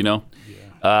 Yeah.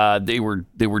 They were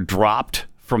dropped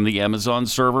from the Amazon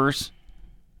servers.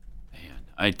 Man,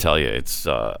 I tell you, it's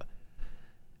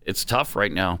tough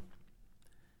right now.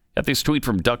 Got this tweet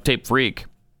from Duct Tape Freak.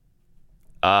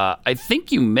 I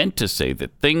think you meant to say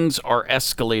that things are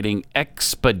escalating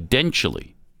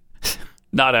exponentially.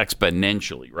 Not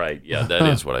exponentially, right? Yeah, that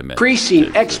is what I meant. Increasing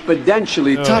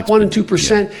exponentially. Top 1% and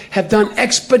 2% have done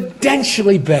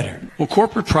exponentially better. Well,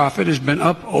 corporate profit has been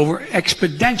up over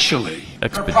exponentially. Their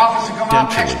profits have come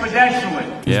up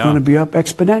exponentially. It's going to be up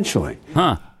exponentially.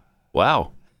 Huh.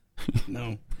 Wow.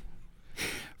 No.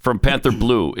 From Panther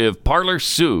Blue, if Parler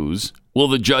sues, will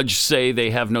the judge say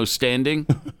they have no standing?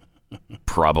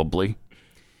 Probably.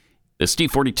 The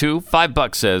Steve 42,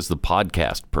 $5 says the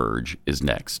podcast purge is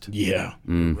next. Yeah,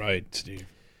 right, Steve.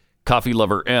 Coffee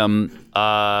Lover M.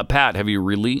 Pat, have you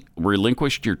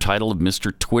relinquished your title of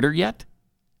Mr. Twitter yet?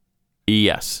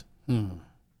 Yes.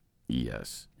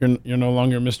 Yes. You're no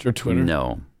longer Mr. Twitter?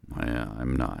 No,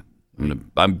 I'm not.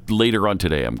 I'm later on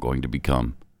today, I'm going to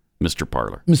become Mr.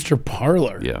 Parler. Mr.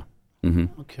 Parler? Yeah.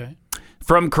 Okay.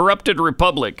 From Corrupted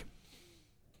Republic.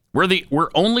 We're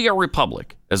only a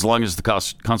republic as long as the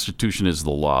Constitution is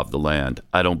the law of the land.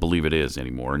 I don't believe it is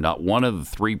anymore. Not one of the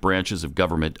three branches of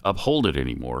government uphold it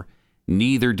anymore.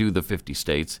 Neither do the 50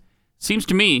 states. Seems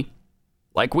to me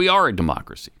like we are a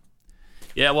democracy.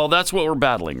 Yeah, well, that's what we're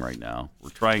battling right now.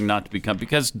 We're trying not to become,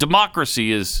 because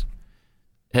democracy has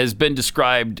been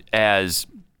described as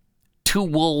two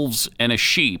wolves and a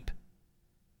sheep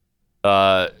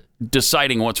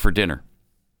deciding what's for dinner.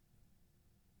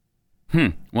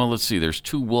 Well, let's see. There's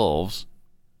two wolves,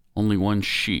 only one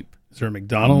sheep. Is there a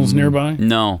McDonald's nearby?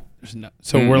 No. There's not.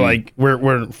 So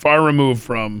we're far removed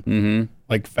from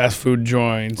like fast food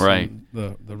joints, right? And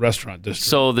the restaurant district.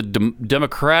 So the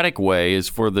democratic way is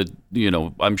for the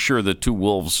I'm sure the two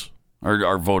wolves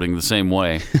are voting the same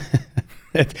way.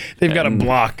 They've got a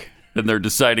block, and they're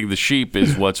deciding the sheep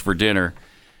is what's for dinner,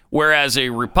 whereas a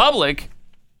republic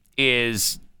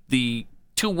is the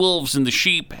two wolves and the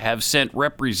sheep have sent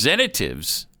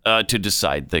representatives to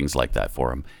decide things like that for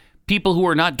them. People who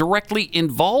are not directly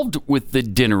involved with the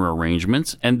dinner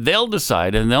arrangements, and they'll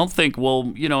decide, and they'll think,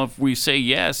 well, if we say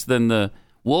yes, then the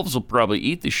wolves will probably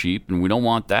eat the sheep, and we don't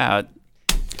want that.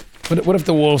 But what if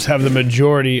the wolves have the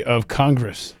majority of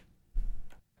Congress?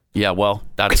 Yeah, well,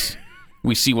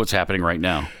 we see what's happening right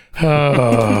now.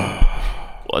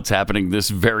 what's happening this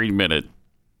very minute.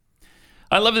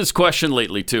 I love this question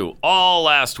lately, too. All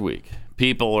last week,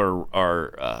 people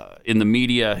are in the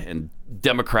media and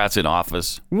Democrats in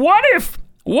office. What if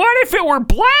it were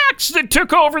blacks that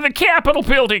took over the Capitol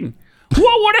building?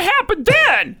 What would have happened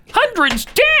then? Hundreds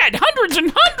dead, hundreds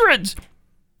and hundreds.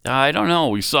 I don't know.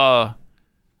 We saw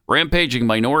rampaging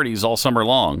minorities all summer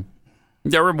long.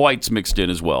 There were whites mixed in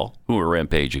as well, who were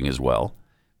rampaging as well.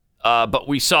 But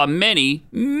we saw many,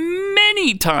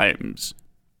 many times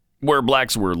where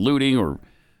blacks were looting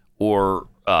or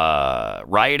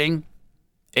rioting.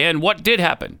 And what did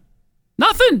happen?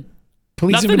 Nothing.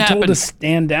 Police have been told to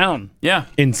stand down. Yeah.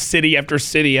 In city after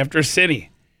city after city,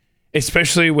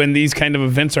 especially when these kind of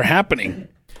events are happening.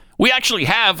 We actually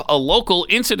have a local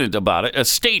incident about it, a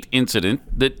state incident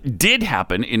that did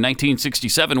happen in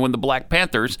 1967 when the Black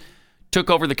Panthers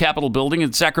took over the Capitol building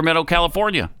in Sacramento,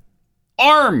 California.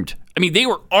 Armed. I mean, they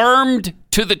were armed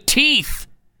to the teeth,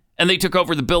 and they took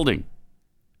over the building.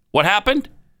 What happened?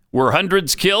 Were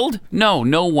hundreds killed? No,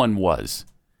 no one was.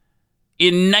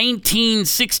 In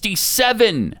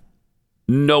 1967,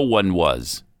 no one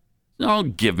was.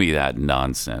 Don't give me that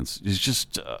nonsense. It's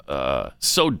just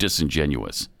so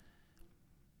disingenuous.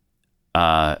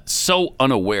 So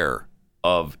unaware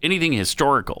of anything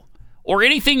historical or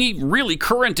anything really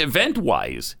current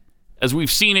event-wise, as we've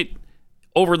seen it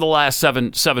over the last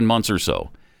seven months or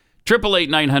so.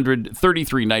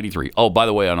 888-900-3393. Oh, by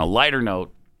the way, on a lighter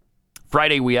note,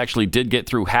 Friday we actually did get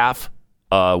through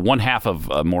one half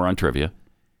of More on Trivia.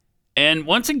 And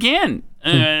once again,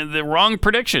 the wrong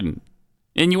prediction.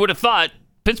 And you would have thought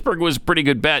Pittsburgh was a pretty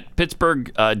good bet.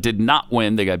 Pittsburgh did not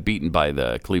win. They got beaten by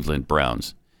the Cleveland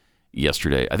Browns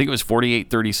yesterday. I think it was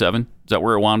 48-37. Is that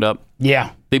where it wound up?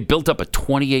 Yeah. They built up a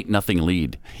 28-0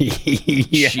 lead.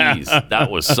 Yeah. Jeez,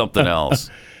 that was something else.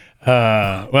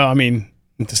 Well, I mean,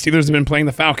 the Steelers have been playing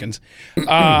the Falcons.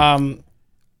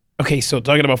 Okay, so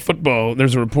talking about football,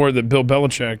 there's a report that Bill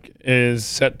Belichick is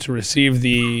set to receive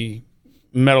the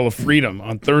Medal of Freedom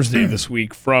on Thursday this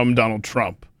week from Donald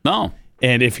Trump. No.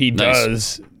 And if he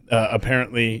does,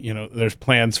 apparently, there's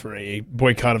plans for a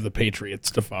boycott of the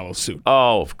Patriots to follow suit.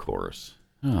 Oh, of course.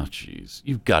 Oh, jeez.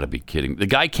 You've got to be kidding. The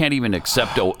guy can't even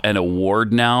accept an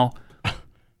award now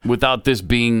without this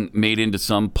being made into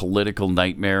some political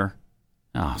nightmare.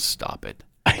 Oh, stop it.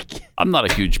 I'm not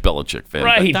a huge Belichick fan,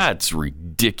 but that's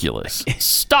ridiculous.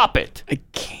 Stop it. I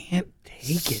can't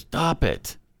take it. Stop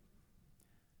it.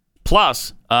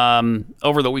 Plus,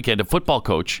 over the weekend, a football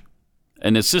coach,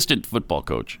 an assistant football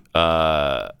coach,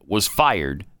 was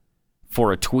fired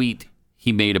for a tweet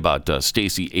he made about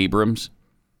Stacey Abrams.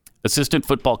 Assistant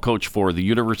football coach for the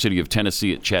University of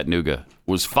Tennessee at Chattanooga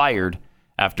was fired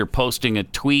after posting a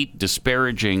tweet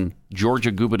disparaging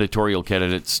Georgia gubernatorial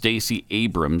candidate Stacey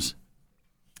Abrams.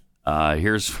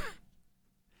 Here's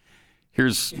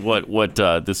what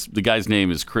the guy's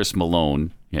name is Chris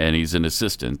Malone, and he's an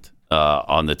assistant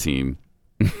on the team.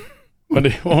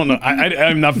 Oh no,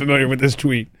 I'm not familiar with this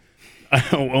tweet.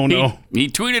 Oh no, he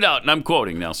tweeted out, and I'm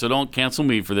quoting now, so don't cancel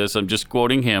me for this. I'm just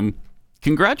quoting him.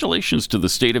 Congratulations to the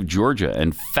state of Georgia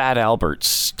and Fat Albert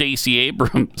Stacey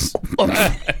Abrams,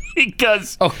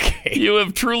 because you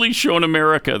have truly shown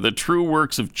America the true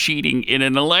works of cheating in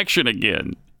an election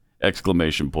again!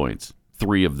 Exclamation points.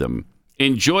 3 of them.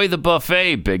 Enjoy the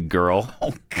buffet, big girl.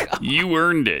 Oh, God. You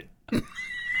earned it.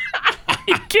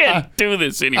 You can't do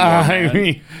this anymore,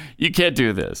 man. You can't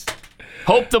do this.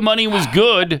 Hope the money was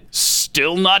good.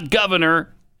 Still not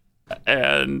governor.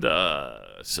 And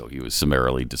so he was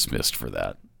summarily dismissed for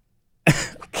that.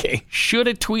 Okay. Should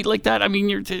a tweet like that? I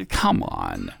mean, come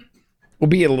on. We'll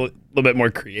be a little bit more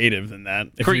creative than that.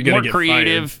 If you're gonna more get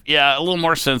creative. fired. Yeah, a little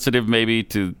more sensitive maybe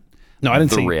to I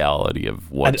didn't say reality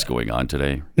of what's going on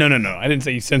today. No. I didn't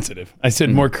say sensitive. I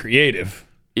said more creative.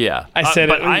 Yeah. I said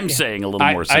but I'm saying a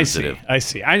little more sensitive. I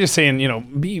see. I'm just saying,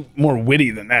 be more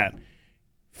witty than that.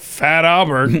 Fat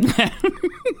Albert.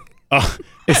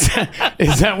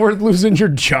 Is that worth losing your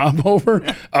job over?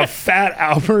 A Fat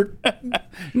Albert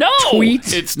No,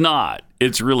 tweet? It's not.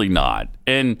 It's really not.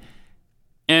 And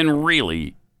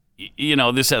really,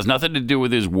 this has nothing to do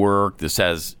with his work.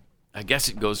 I guess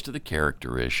it goes to the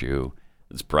character issue.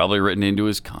 It's probably written into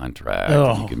his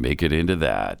contract. You can make it into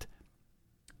that.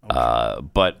 Okay.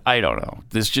 But I don't know.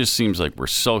 This just seems like we're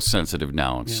so sensitive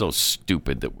now and so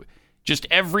stupid that just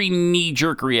every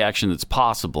knee-jerk reaction that's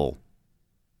possible,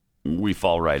 we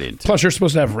fall right into. Plus, you're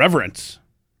supposed to have reverence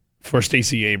for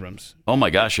Stacey Abrams. Oh, my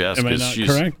gosh, yes. Am I not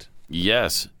correct?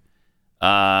 Yes.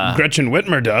 Gretchen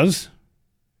Whitmer does.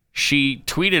 She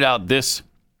tweeted out this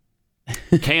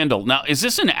candle. Now, is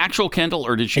this an actual candle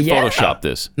or did she Photoshop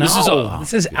this? No,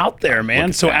 this is out there,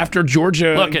 man. So after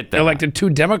Georgia elected 2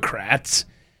 Democrats,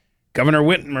 Governor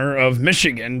Whitmer of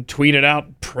Michigan tweeted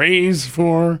out praise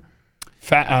for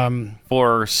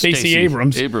Stacey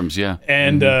Abrams. Abrams, yeah.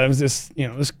 And it was this,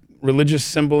 this religious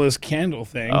symbolist candle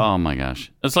thing. Oh my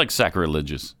gosh. It's like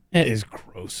sacrilegious. It is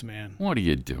gross, man. What are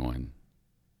you doing?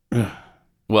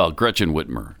 Well, Gretchen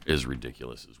Whitmer is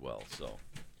ridiculous as well, so.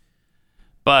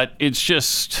 But it's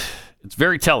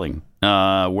very telling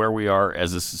where we are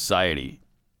as a society.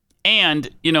 And,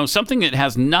 something that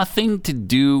has nothing to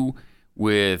do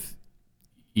with,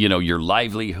 your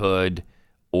livelihood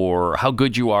or how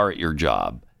good you are at your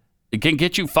job. It can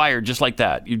get you fired just like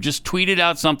that. You just tweeted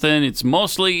out something. It's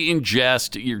mostly in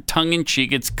jest. You're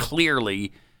tongue-in-cheek. It's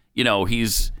clearly,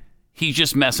 he's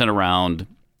just messing around.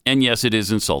 And yes, it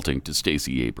is insulting to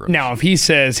Stacey Abrams. Now, if he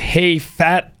says, "Hey,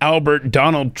 fat Albert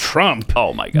Donald Trump,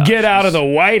 oh my gosh, get out of the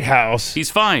White House," he's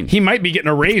fine. He might be getting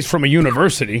a raise from a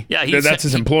university. Yeah, that's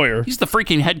his employer. He's the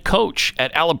freaking head coach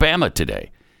at Alabama today.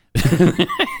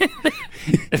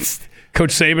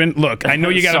 Coach Saban, look, I know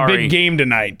you got a big game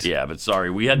tonight. Yeah, but sorry,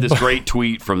 we had this great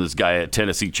tweet from this guy at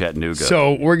Tennessee Chattanooga.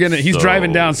 So he's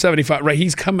driving down 75. Right,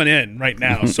 he's coming in right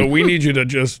now. So we need you to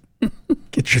just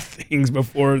get your things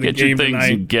before the game tonight. Get your things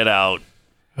and get out.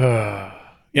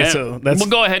 So we'll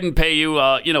go ahead and pay you.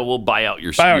 We'll buy out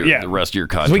the rest of your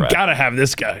contract. We gotta have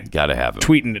this guy. Gotta have him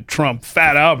tweeting to Trump,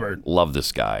 Fat Albert. Love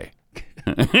this guy.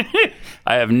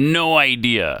 I have no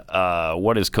idea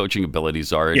what his coaching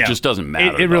abilities are. It just doesn't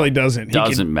matter. It really doesn't.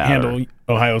 Doesn't matter. Handle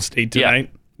Ohio State tonight.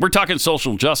 Yeah. We're talking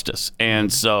social justice,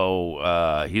 and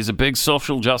so he's a big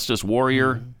social justice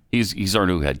warrior. He's our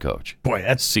new head coach. Boy,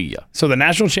 see ya. So the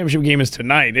national championship game is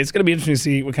tonight. It's going to be interesting to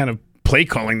see what kind of play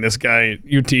calling this guy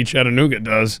UT Chattanooga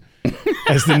does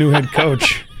as the new head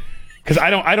coach. Because I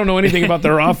don't know anything about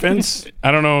their offense.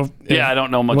 I don't know. I don't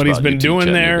know much what about he's been UT doing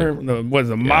Chattanooga. there. What is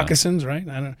the moccasins, right?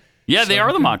 I don't. Yeah, they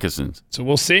are the moccasins. So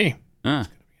we'll see.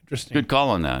 Interesting. Good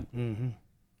call on that.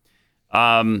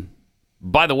 Mm-hmm.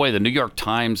 By the way, the New York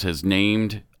Times has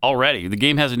named already. The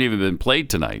game hasn't even been played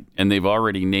tonight, and they've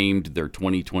already named their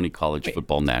 2020 college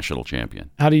football national champion.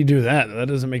 How do you do that? That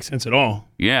doesn't make sense at all.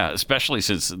 Yeah, especially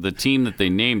since the team that they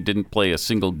named didn't play a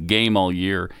single game all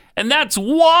year, and that's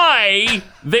why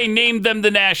they named them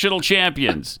the national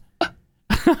champions.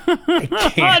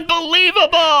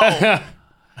 Unbelievable!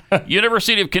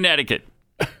 University of Connecticut,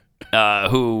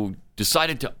 who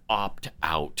decided to opt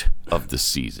out of the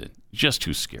season. Just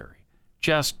too scary.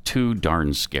 Just too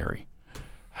darn scary.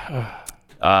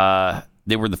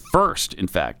 They were the first, in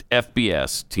fact,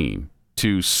 FBS team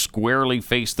to squarely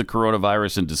face the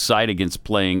coronavirus and decide against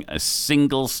playing a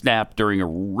single snap during a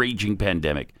raging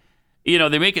pandemic.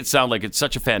 They make it sound like it's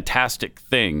such a fantastic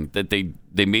thing that they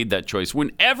made that choice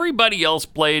when everybody else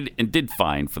played and did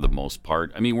fine for the most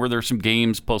part. I mean, were there some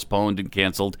games postponed and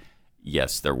canceled?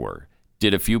 Yes, there were.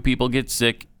 Did a few people get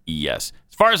sick? Yes.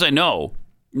 As far as I know,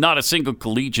 not a single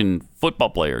collegiate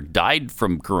football player died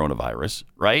from coronavirus,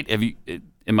 right?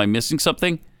 Am I missing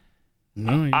something?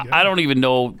 No, I don't even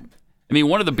know. I mean,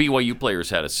 one of the BYU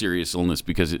players had a serious illness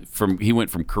because he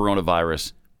went from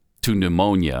coronavirus to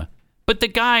pneumonia. But the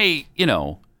guy,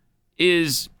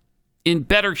 is in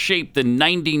better shape than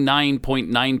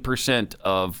 99.9%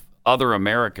 of other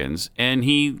Americans, and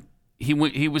he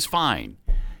was fine.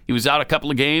 He was out a couple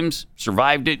of games,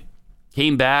 survived it,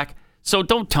 came back. So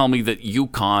don't tell me that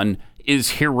UConn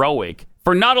is heroic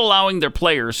for not allowing their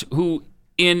players who,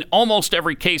 in almost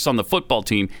every case on the football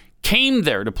team, came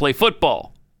there to play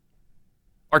football,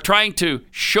 are trying to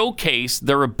showcase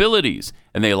their abilities,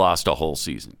 and they lost a whole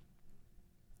season.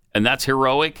 And that's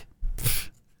heroic?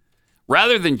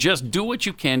 Rather than just do what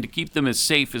you can to keep them as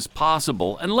safe as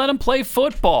possible and let them play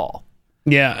football.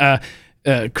 Yeah,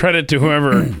 credit to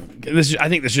whoever. I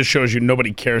think this just shows you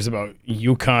nobody cares about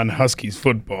UConn Huskies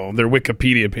football. Their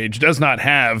Wikipedia page does not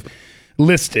have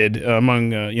listed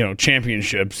among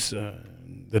championships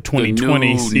the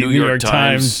 2020 New York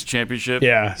Times championship.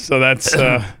 Yeah, so that's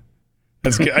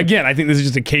again. I think this is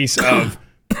just a case of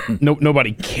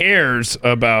nobody cares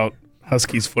about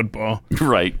Huskies football.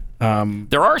 Right.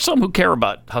 There are some who care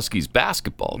about Huskies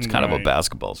basketball. It's kind of a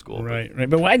basketball school. Right.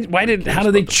 But how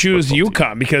did they choose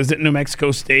UConn? Because didn't New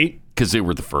Mexico State? Because they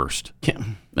were the first. Yeah.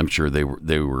 I'm sure they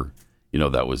were.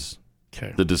 That was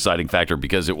the deciding factor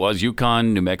because it was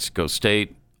UConn, New Mexico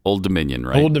State, Old Dominion,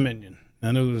 right? Old Dominion.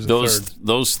 I know it was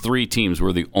those three teams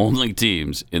were the only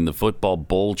teams in the football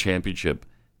bowl championship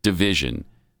division,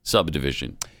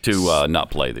 subdivision, to not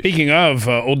play this year. Speaking of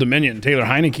Old Dominion, Taylor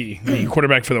Heineke, the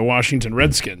quarterback for the Washington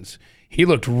Redskins, he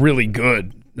looked really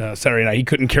good Saturday night. He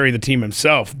couldn't carry the team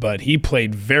himself, but he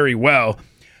played very well.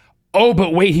 Oh,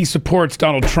 but wait, he supports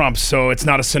Donald Trump, so it's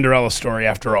not a Cinderella story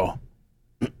after all.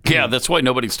 Yeah, that's why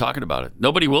nobody's talking about it.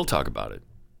 Nobody will talk about it.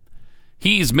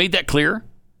 He's made that clear.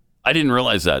 I didn't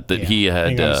realize that he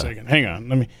had. Hang on a second. Hang on.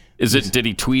 Let me. Did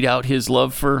he tweet out his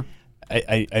love for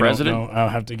I president? don't know. I'll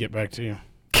have to get back to you.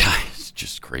 God, it's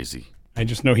just crazy. I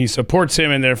just know he supports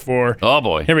him, and therefore. Oh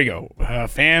boy. Here we go.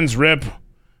 Fans rip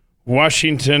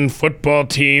Washington football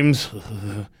teams.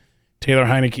 Taylor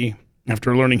Heineke,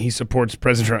 after learning he supports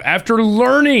President Trump. After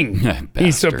learning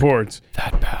he supports.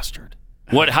 That bastard.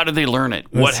 What? How did they learn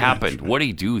it? What happened? What did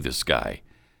he do, this guy?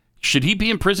 Should he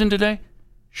be in prison today?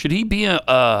 Should he be at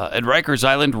Rikers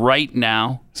Island right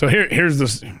now? So here's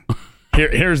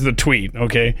the tweet,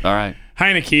 okay? All right.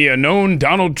 Heineke, a known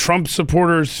Donald Trump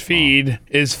supporters feed,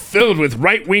 is filled with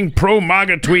right-wing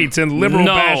pro-MAGA tweets and liberal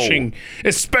bashing,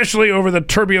 especially over the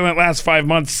turbulent last 5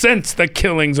 months since the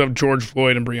killings of George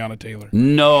Floyd and Breonna Taylor.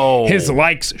 No. His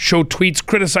likes show tweets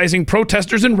criticizing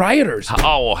protesters and rioters.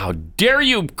 Oh, how dare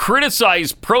you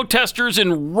criticize protesters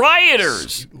and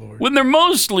rioters when they're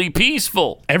mostly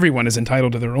peaceful? Everyone is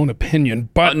entitled to their own opinion,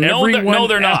 but no,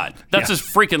 they're not. That's a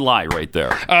freaking lie right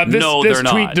there. This they're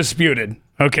not. tweet disputed,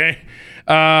 okay?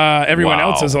 Everyone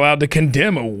else is allowed to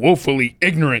condemn a woefully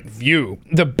ignorant view.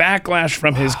 The backlash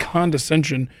from his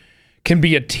condescension can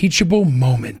be a teachable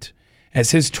moment.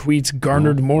 As his tweets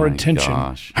garnered more attention,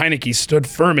 Heineke stood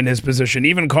firm in his position,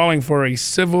 even calling for a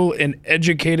civil and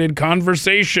educated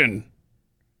conversation.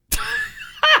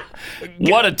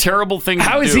 What a terrible thing to do.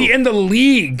 How is he in the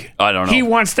league? I don't know. He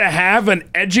wants to have an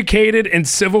educated and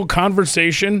civil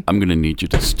conversation. I'm going to need you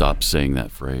to stop saying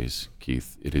that phrase,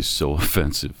 Keith. It is so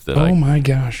offensive that my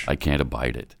gosh. I can't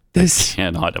abide it. This I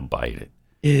cannot abide it.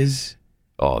 Is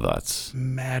that's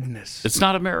madness. It's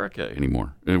not America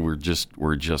anymore. We're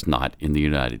just not in the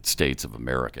United States of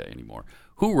America anymore.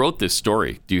 Who wrote this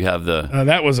story? Do you have the?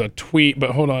 That was a tweet, but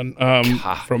hold on.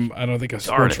 From I don't think a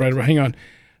sports writer. But hang on.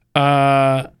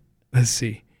 Let's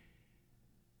see.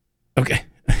 Okay.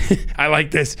 I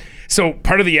like this. So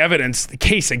part of the evidence, the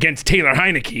case against Taylor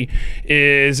Heineke,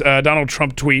 is a Donald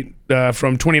Trump tweet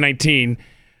from 2019.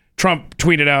 Trump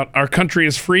tweeted out, "Our country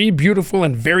is free, beautiful,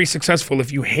 and very successful.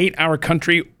 If you hate our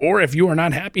country or if you are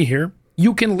not happy here,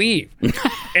 you can leave."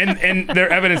 and their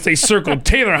evidence, they circled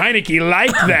Taylor Heineke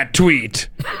liked that tweet.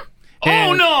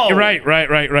 Oh, no.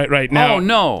 Right. Now, oh,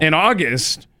 no. In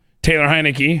August, Taylor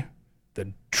Heineke,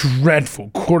 the dreadful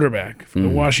quarterback for the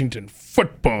Washington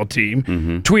football team,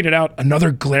 tweeted out,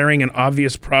 "Another glaring and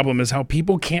obvious problem is how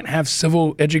people can't have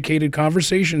civil, educated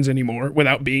conversations anymore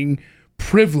without being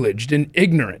privileged and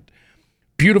ignorant.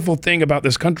 Beautiful thing about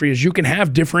this country is you can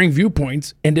have differing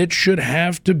viewpoints, and it should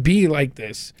have to be like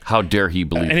this." How dare he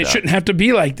believe that? And it shouldn't have to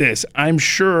be like this. "I'm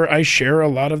sure I share a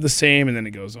lot of the same," and then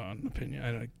it goes on. Opinion.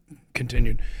 I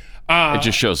continued. It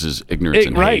just shows his ignorance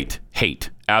and hate.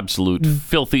 Absolute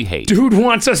filthy hate. Dude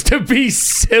wants us to be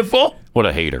civil. What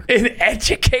a hater. And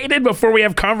educated before we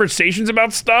have conversations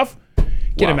about stuff.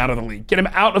 Get him out of the league. Get him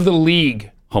out of the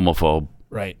league. Homophobe.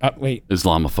 Right. Wait.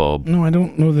 Islamophobe. No, I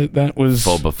don't know that was...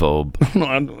 Phobophobe.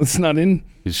 No, it's not in...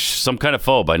 He's some kind of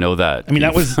phobe. I know that. I mean,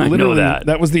 that was literally...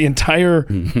 that was the entire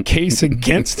case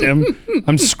against him.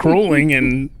 I'm scrolling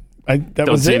and... that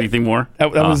don't was say it. anything more?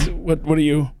 That was... What are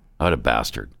you... What a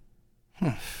bastard.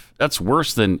 That's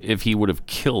worse than if he would have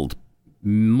killed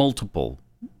multiple,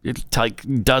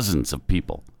 like dozens of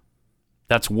people.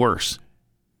 That's worse.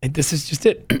 And this is just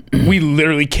it. We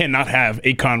literally cannot have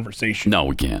a conversation. No,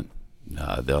 we can't.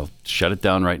 They'll shut it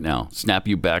down right now. Snap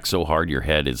you back so hard your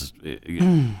head is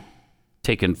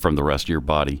taken from the rest of your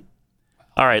body.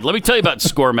 All right, let me tell you about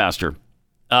Scoremaster.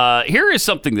 Here is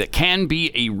something that can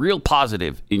be a real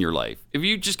positive in your life. If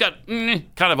you just got kind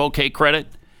of okay credit,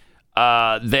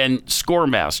 then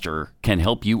Scoremaster can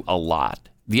help you a lot.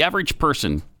 The average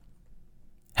person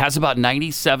has about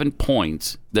 97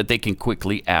 points that they can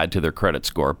quickly add to their credit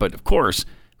score. But of course,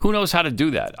 who knows how to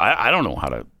do that? I don't know how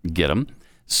to get them.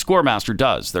 Scoremaster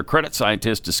does. Their credit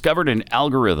scientists discovered an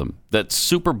algorithm that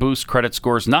super boosts credit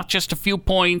scores, not just a few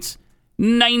points,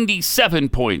 97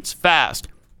 points fast.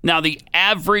 Now, the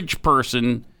average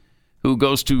person who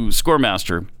goes to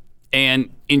Scoremaster and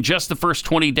in just the first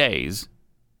 20 days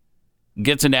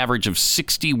gets an average of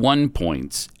 61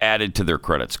 points added to their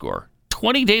credit score.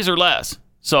 20 days or less.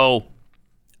 So,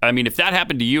 I mean, if that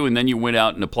happened to you and then you went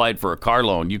out and applied for a car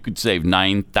loan, you could save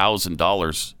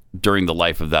 $9,000 during the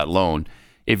life of that loan.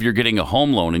 If you're getting a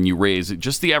home loan and you raise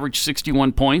just the average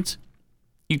 61 points,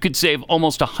 you could save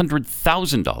almost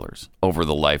 $100,000 over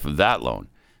the life of that loan.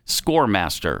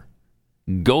 Scoremaster.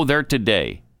 Go there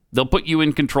today They'll put you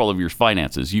in control of your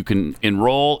finances. You can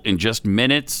enroll in just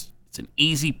minutes. It's an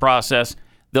easy process.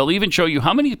 They'll even show you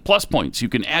how many plus points you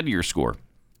can add to your score.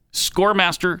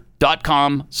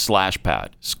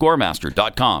 Scoremaster.com/Pat.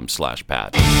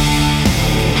 Scoremaster.com/Pat.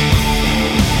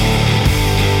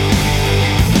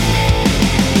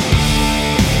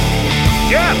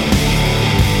 Yeah.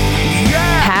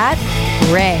 Pat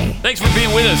Gray. Thanks for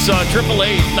being with us.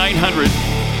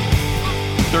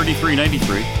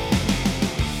 888-900-3393.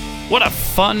 What a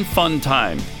fun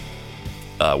time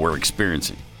we're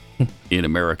experiencing in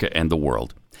America and the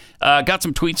world. Got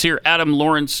some tweets here. Adam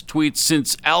Lawrence tweets,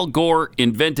 since Al Gore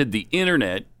invented the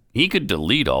internet, he could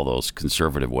delete all those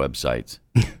conservative websites.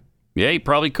 Yeah, he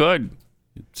probably could.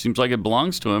 It seems like it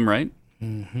belongs to him, right?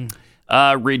 Mm-hmm.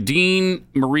 Radine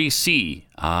Marie C.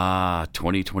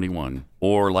 2021.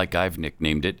 Or like I've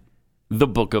nicknamed it, the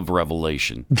Book of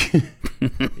Revelation.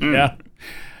 Yeah.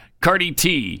 Cardi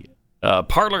T.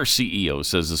 Parler CEO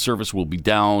says the service will be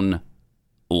down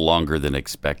longer than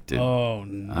expected. Oh,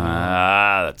 no.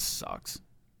 That sucks.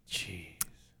 Jeez.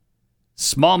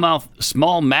 Small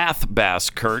math bass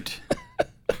Kurt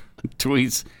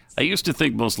tweets, I used to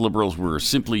think most liberals were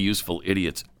simply useful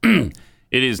idiots.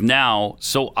 It is now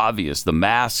so obvious the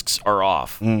masks are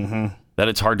off that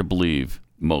it's hard to believe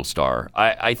most are.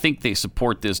 I think they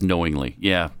support this knowingly.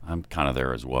 Yeah, I'm kind of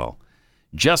there as well.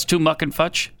 Just Too Muck and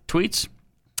Futch tweets,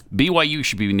 BYU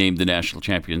should be named the national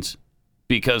champions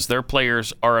because their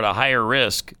players are at a higher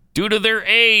risk due to their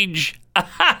age.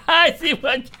 I see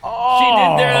what she did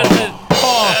there.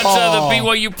 That's how the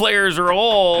BYU players are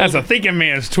old. That's a thinking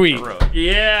man's tweet.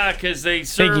 Yeah, because they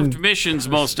served missions,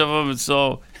 most of them, and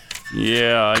so...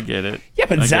 Yeah, I get it. Yeah,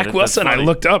 but Zach Wilson, I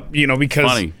looked up,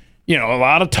 because, a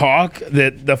lot of talk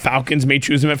that the Falcons may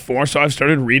choose him at 4, so I've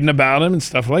started reading about him and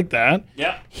stuff like that.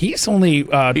 Yeah. He's only...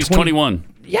 he's 21.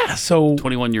 Yeah, so...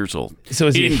 21 years old. So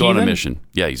is he didn't a go on a heathen? Mission.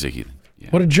 Yeah, he's a heathen.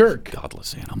 Yeah. What a jerk.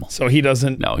 Godless animal. So he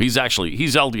doesn't... No, he's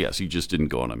LDS. He just didn't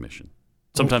go on a mission.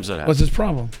 Sometimes that happens. What's his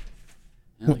problem?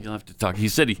 Well, you'll have to talk. He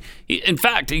said in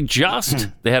fact, they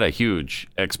had a huge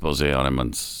expose on him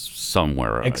on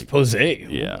somewhere. Expose?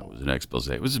 Yeah, it was an expose.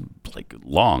 It was like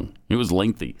long. It was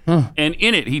lengthy. And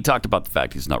in it, he talked about the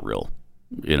fact he's not real,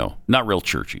 not real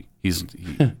churchy.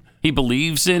 He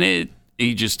believes in it.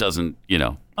 He just doesn't,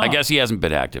 I guess he hasn't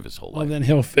been active his whole life. Well, then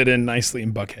he'll fit in nicely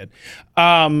in Buckhead.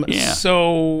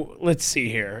 So let's see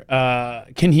here.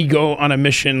 Can he go on a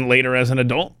mission later as an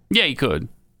adult? Yeah, he could.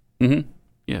 Mm-hmm.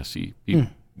 Yes, he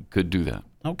could do that.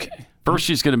 Okay. First,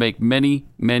 she's going to make many,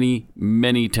 many,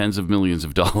 many tens of millions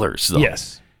of dollars. Though.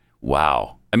 Yes.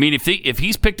 Wow. I mean, if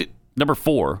he's picked at number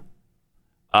 4,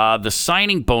 the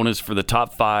signing bonus for the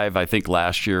top 5, I think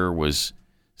last year was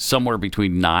somewhere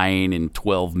between $9 and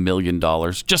 $12 million.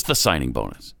 Just the signing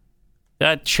bonus.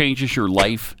 That changes your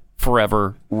life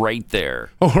forever right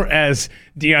there. Or as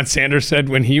Deion Sanders said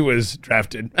when he was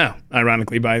drafted,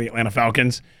 ironically by the Atlanta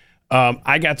Falcons,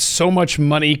 I got so much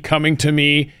money coming to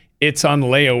me, it's on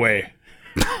layaway.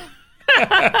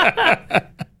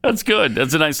 That's good.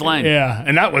 That's a nice line. Yeah,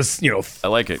 and that was, I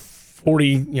like it.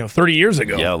 30 years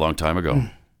ago. Yeah, a long time ago.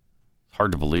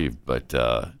 Hard to believe, but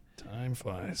time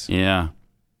flies. Yeah.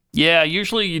 Yeah,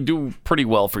 usually you do pretty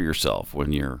well for yourself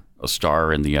when you're a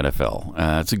star in the NFL.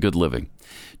 It's a good living.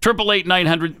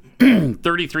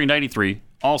 888-900-3393.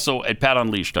 Also at Pat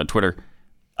Unleashed on Twitter.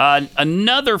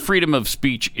 Another freedom of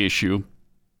speech issue.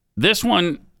 This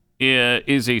one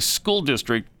is a school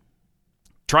district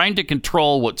trying to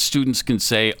control what students can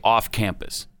say off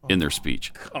campus in their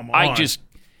speech. Come on.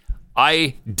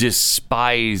 I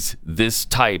despise this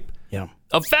type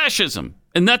of fascism.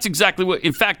 And that's exactly what,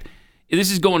 in fact,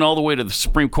 this is going all the way to the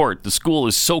Supreme Court. The school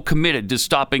is so committed to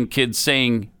stopping kids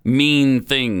saying mean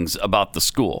things about the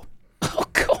school. Oh,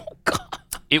 God.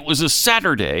 It was a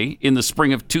Saturday in the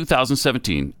spring of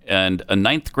 2017, and a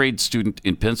 9th grade student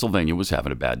in Pennsylvania was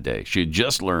having a bad day. She had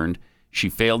just learned she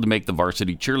failed to make the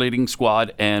varsity cheerleading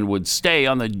squad and would stay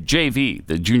on the JV,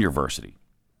 the junior varsity.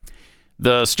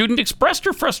 The student expressed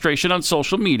her frustration on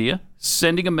social media,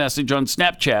 sending a message on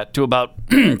Snapchat to about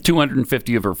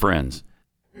 250 of her friends.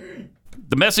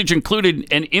 The message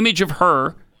included an image of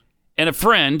her and a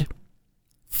friend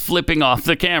flipping off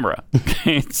the camera.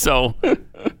 So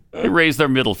they raised their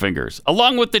middle fingers,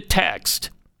 along with the text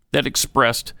that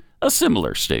expressed a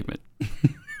similar statement.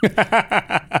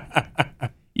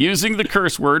 Using the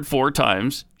curse word 4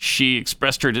 times, she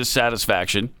expressed her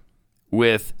dissatisfaction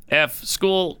with F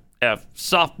school, F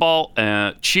softball,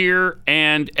 cheer,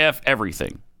 and F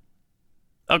everything.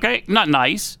 Okay, not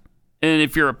nice. And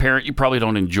if you're a parent, you probably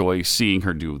don't enjoy seeing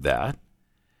her do that.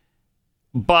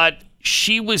 But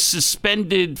she was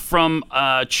suspended from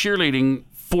cheerleading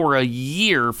for a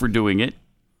year for doing it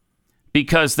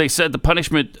because they said the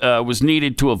punishment was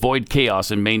needed to avoid chaos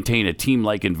and maintain a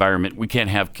team-like environment. We can't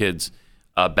have kids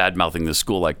bad-mouthing the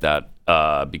school like that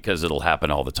because it'll happen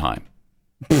all the time.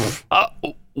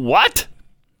 What?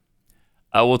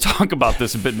 We'll talk about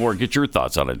this a bit more. Get your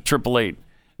thoughts on it.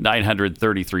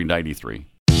 888-900-3393.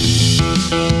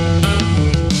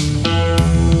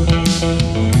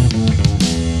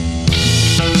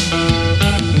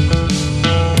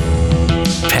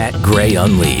 Pat Gray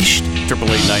Unleashed.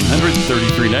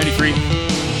 888-900-3393.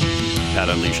 Pat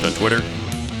Unleashed on Twitter.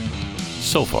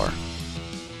 So far.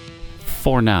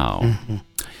 For now.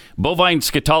 Bovine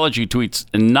Scatology tweets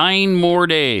 9 more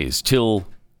days till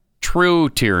true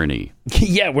tyranny.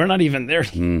 Yeah, we're not even there.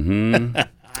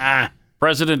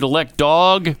 President-elect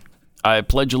dog, I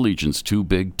pledge allegiance to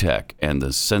big tech and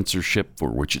the censorship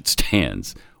for which it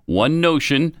stands. One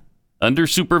notion, under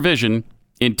supervision,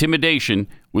 intimidation,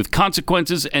 with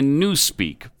consequences and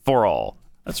newspeak for all.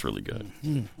 That's really good.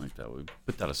 Like that. We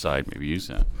put that aside. Maybe use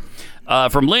that.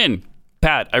 From Lynn,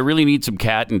 Pat, I really need some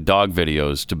cat and dog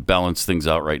videos to balance things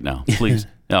out right now. Please.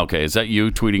 Okay, is that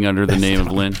you tweeting under the name of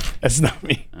Lynn? That's not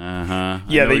me. Yeah, I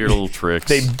know they, your little tricks.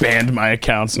 They banned my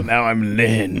account, so now I'm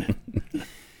Lynn.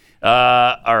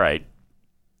 All right.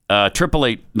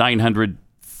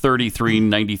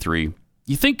 888-900-3393.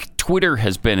 You think Twitter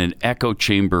has been an echo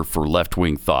chamber for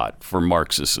left-wing thought, for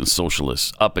Marxists and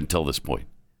socialists up until this point?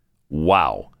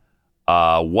 Wow.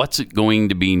 What's it going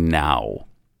to be now?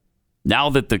 Now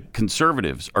that the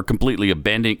conservatives are completely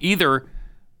abandoning, either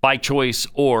by choice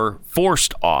or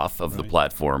forced off of the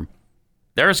platform,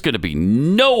 there's going to be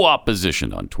no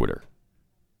opposition on Twitter.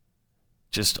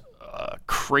 Just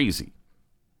crazy.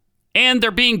 And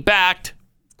they're being backed,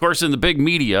 of course, in the big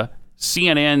media.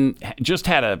 CNN just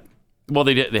had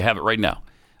they have it right now.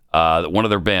 One of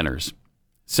their banners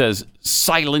says,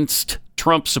 silenced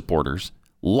Trump supporters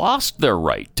lost their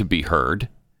right to be heard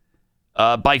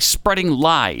by spreading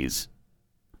lies.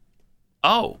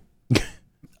 Oh.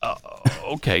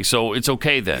 Okay, so it's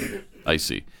okay then. I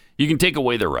see. You can take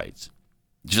away their rights.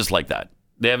 Just like that.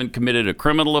 They haven't committed a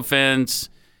criminal offense.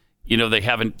 You know, they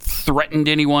haven't threatened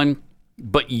anyone.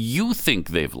 But you think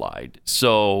they've lied,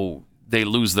 so they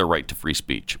lose their right to free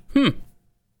speech.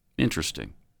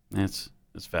 Interesting. That's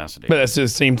fascinating. But that's the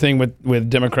same thing with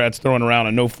Democrats throwing around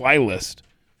a no-fly list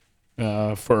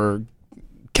for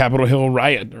Capitol Hill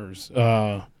rioters.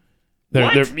 What?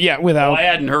 Without. I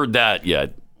hadn't heard that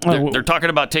yet. They're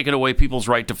talking about taking away people's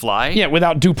right to fly? Yeah,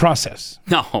 without due process.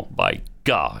 No, my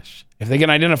gosh. If they can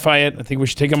identify it, I think we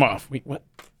should take them off. What?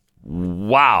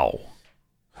 Wow.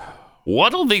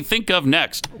 What'll they think of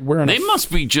next? They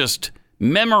must be just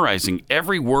memorizing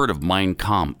every word of Mein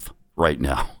Kampf right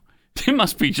now. They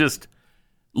must be just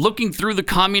looking through the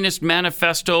Communist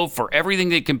Manifesto for everything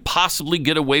they can possibly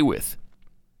get away with.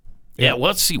 Yeah, well,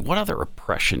 let's see. What other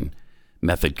oppression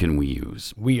method can we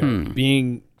use? We are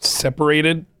being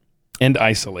separated and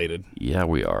isolated. Yeah,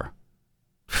 we are.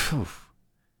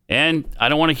 And I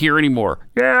don't want to hear anymore.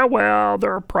 Yeah, well,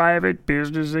 they're a private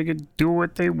business. They can do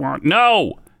what they want.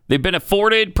 No! They've been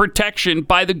afforded protection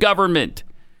by the government.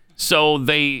 So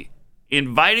they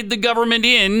invited the government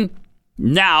in.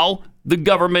 Now the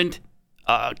government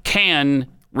can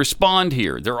respond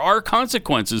here. There are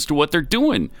consequences to what they're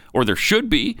doing, or there should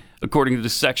be, according to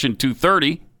Section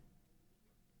 230.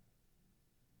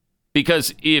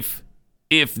 Because if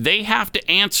they have to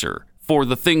answer for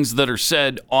the things that are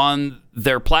said on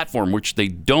their platform, which they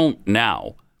don't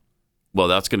now, well,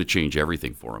 that's going to change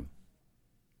everything for them.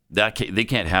 They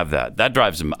can't have that. That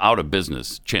drives them out of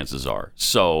business, chances are.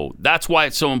 So that's why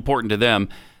it's so important to them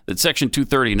that Section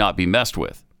 230 not be messed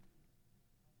with.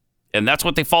 And that's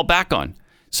what they fall back on.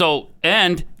 So,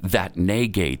 and that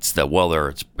negates that, well,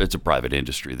 it's a private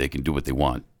industry. They can do what they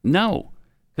want. No,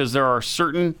 because there are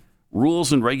certain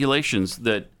rules and regulations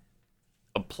that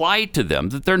apply to them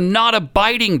that they're not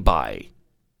abiding by.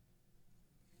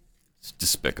 It's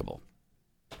despicable.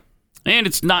 And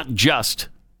it's not just,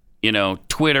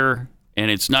 Twitter,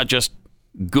 and it's not just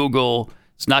Google.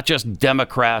 It's not just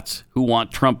Democrats who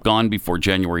want Trump gone before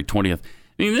January 20th.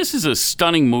 I mean, this is a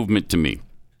stunning movement to me.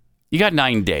 You got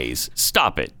 9 days.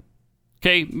 Stop it.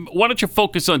 Okay? Why don't you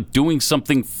focus on doing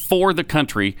something for the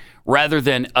country rather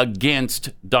than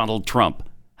against Donald Trump?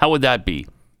 How would that be?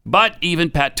 But even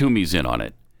Pat Toomey's in on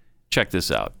it. Check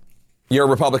this out. Your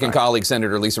Republican colleague,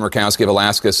 Senator Lisa Murkowski of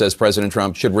Alaska, says President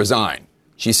Trump should resign.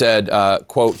 She said,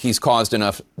 quote, he's caused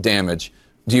enough damage.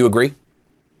 Do you agree?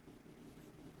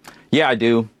 Yeah, I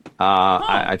do.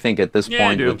 I think at this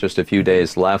point, with just a few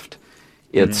days left,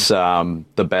 it's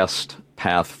the best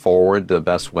path forward, the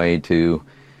best way to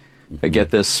get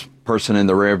this person in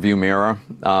the rearview mirror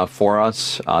for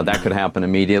us. That could happen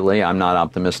immediately. I'm not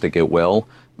optimistic it will,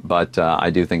 but I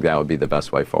do think that would be the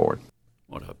best way forward.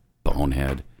 What a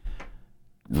bonehead.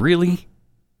 Really?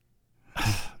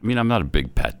 I mean, I'm not a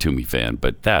big Pat Toomey fan,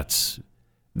 but that's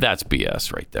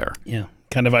BS right there. Yeah.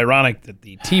 Kind of ironic that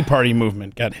the Tea Party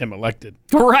movement got him elected.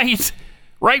 Right.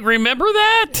 Right. Remember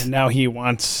that? And now he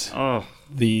wants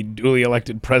the duly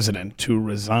elected president to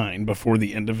resign before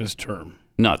the end of his term.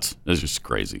 Nuts. This is just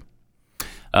crazy.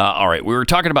 All right. We were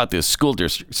talking about this school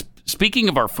district. Speaking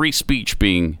of our free speech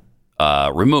being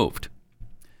removed,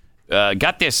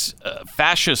 got this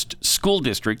fascist school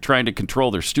district trying to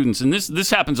control their students. And this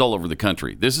happens all over the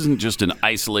country. This isn't just an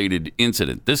isolated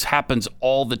incident. This happens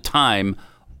all the time,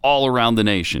 all around the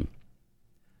nation.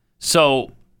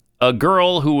 So a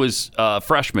girl who was a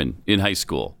freshman in high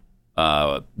school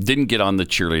didn't get on the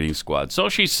cheerleading squad. So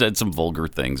she said some vulgar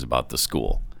things about the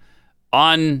school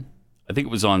on, I think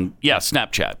it was on,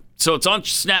 Snapchat. So it's on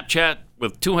Snapchat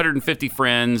with 250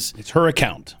 friends. It's her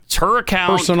account. It's her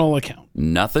account. Personal account.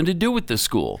 Nothing to do with the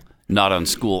school. Not on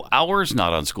school hours,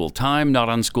 not on school time, not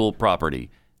on school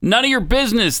property. None of your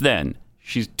business then.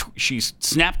 She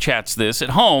Snapchats this at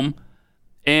home,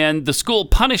 and the school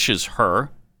punishes her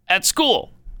at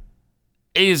school.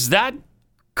 Is that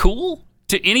cool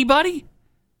to anybody?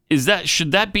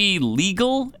 Should that be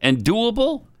legal and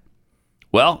doable?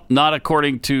 Well, not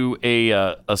according to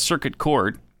a circuit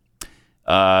court.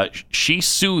 She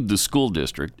sued the school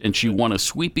district, and she won a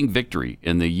sweeping victory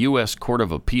in the U.S. Court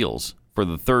of Appeals for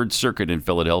the Third Circuit in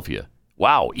Philadelphia.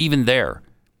 Wow, even there.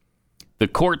 The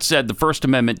court said the First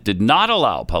Amendment did not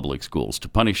allow public schools to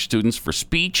punish students for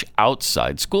speech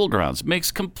outside school grounds.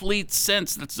 Makes complete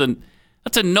sense. That's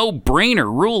a no-brainer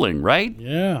ruling, right?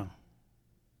 Yeah.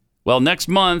 Well, next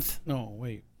month,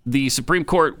 the Supreme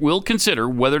Court will consider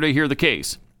whether to hear the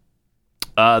case.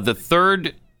 The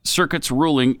Third Circuit's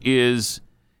ruling is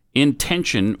in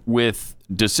tension with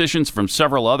decisions from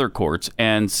several other courts,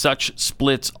 and such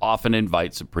splits often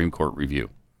invite Supreme Court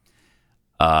review.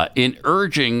 In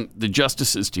urging the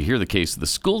justices to hear the case, the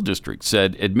school district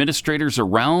said administrators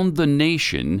around the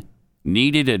nation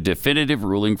needed a definitive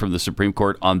ruling from the Supreme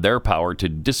Court on their power to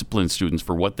discipline students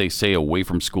for what they say away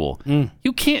from school.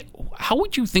 You can't. How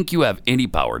would you think you have any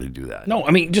power to do that? No,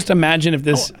 I mean, just imagine if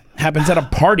this happens at a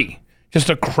party, just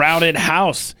a crowded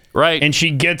house. Right. And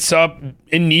she gets up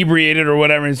inebriated or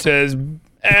whatever and says,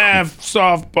 F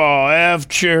softball, F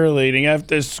cheerleading, F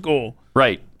this school.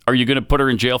 Right. Are you going to put her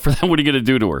in jail for that? What are you going to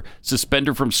do to her? Suspend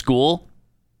her from school?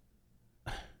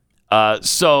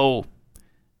 So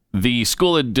the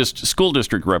school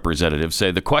district representatives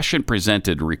say the question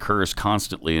presented recurs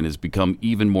constantly and has become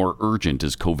even more urgent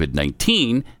as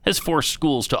COVID-19 has forced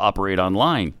schools to operate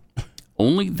online.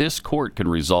 Only this court can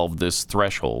resolve this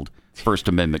threshold First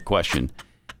Amendment question,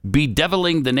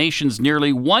 bedeviling the nation's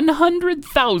nearly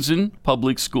 100,000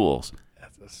 public schools.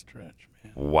 That's a stretch,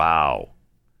 man. Wow.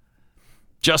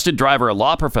 Justin Driver, a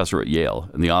law professor at Yale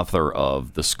and the author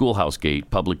of The Schoolhouse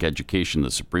Gate, Public Education, the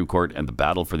Supreme Court, and the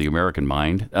Battle for the American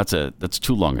Mind. That's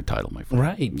too long a title, my friend.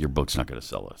 Right. Your book's not going to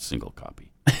sell a single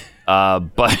copy.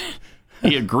 But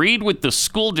he agreed with the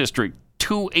school district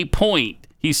to a point.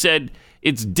 He said,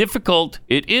 it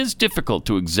is difficult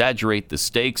to exaggerate the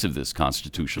stakes of this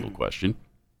constitutional question.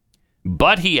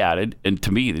 But he added, and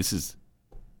to me, this is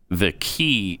the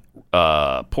key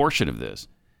portion of this,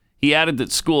 he added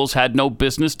that schools had no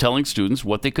business telling students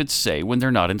what they could say when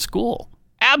they're not in school.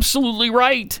 Absolutely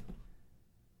right.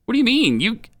 What do you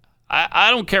mean? I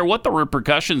don't care what the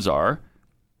repercussions are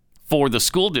for the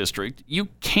school district. You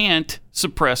can't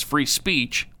suppress free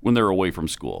speech when they're away from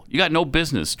school. You got no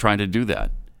business trying to do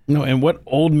that. No, and what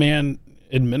old man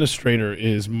administrator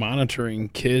is monitoring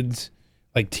kids,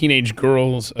 like teenage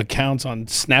girls' accounts on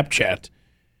Snapchat?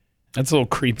 That's a little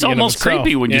creepy. It's almost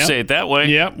creepy when you say it that way.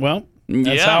 Yeah, well,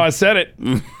 that's how I said it.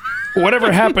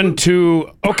 Whatever happened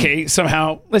to,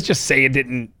 somehow, let's just say it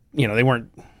didn't, they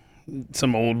weren't,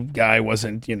 some old guy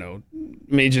wasn't,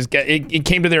 it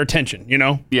came to their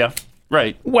attention, Yeah,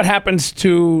 right. What happens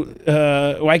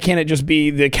to, why can't it just be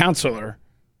the counselor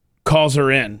calls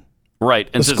her in? Right.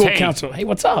 And the says, school counselor, hey,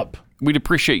 what's up? We'd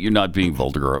appreciate you not being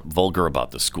vulgar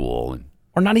about the school.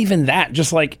 Or not even that,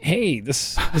 just like, hey,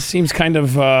 this seems kind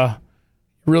of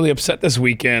really upset this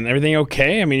weekend. Everything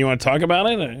okay? I mean, you want to talk about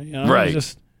it? Right.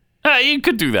 You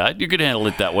could do that. You could handle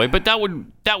it that way, but that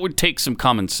would take some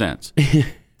common sense.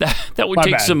 That would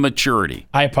take some maturity.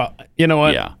 You know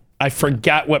what? Yeah. I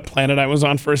forgot what planet I was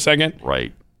on for a second.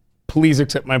 Right. Please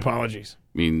accept my apologies.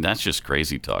 I mean, that's just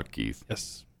crazy talk, Keith.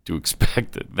 Yes. To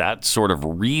expect that sort of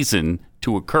reason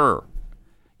to occur.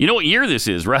 You know what year this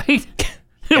is, right?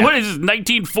 What is this,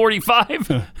 1945?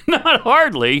 Not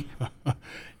hardly.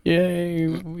 Yay,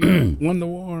 we won the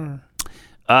war.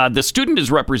 The student is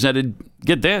represented,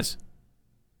 get this,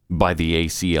 by the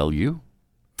ACLU,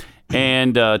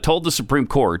 and told the Supreme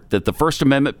Court that the First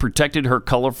Amendment protected her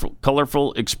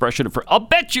colorful expression of... I'll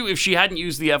bet you if she hadn't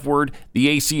used the F word, the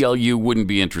ACLU wouldn't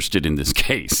be interested in this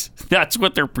case. That's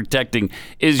what they're protecting,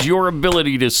 is your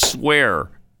ability to swear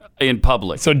in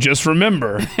public. So just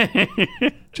remember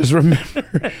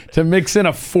to mix in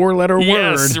a 4-letter word.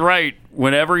 Yes, right.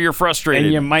 Whenever you're frustrated.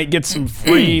 And you might get some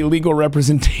free legal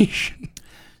representation.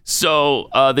 So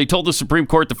they told the Supreme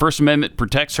Court the First Amendment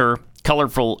protects her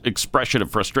colorful expression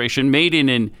of frustration made in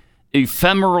an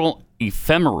ephemeral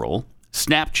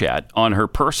Snapchat on her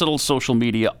personal social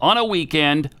media on a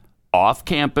weekend, off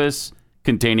campus,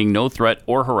 containing no threat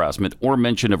or harassment or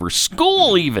mention of her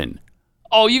school even.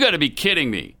 Oh, you got to be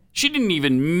kidding me. She didn't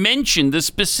even mention the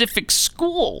specific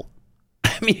school.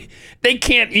 I mean, they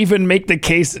can't even make the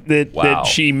case that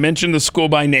she mentioned the school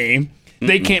by name.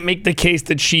 They can't make the case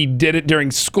that she did it during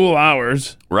school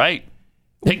hours. Right.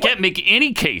 They can't make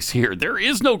any case here. There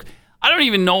is no... I don't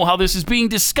even know how this is being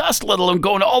discussed, let alone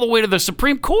going all the way to the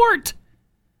Supreme Court.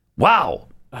 Wow.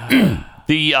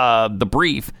 The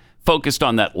brief focused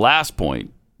on that last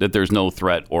point, that there's no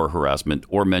threat or harassment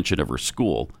or mention of her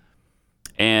school.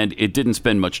 And it didn't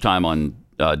spend much time on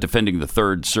defending the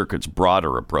Third Circuit's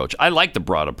broader approach. I like the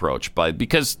broad approach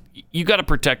because you got to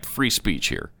protect free speech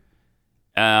here.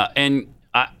 And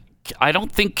I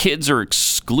don't think kids are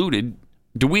excluded.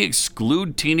 Do we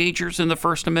exclude teenagers in the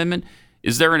First Amendment?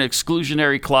 Is there an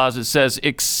exclusionary clause that says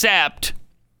except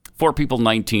for people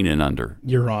 19 and under?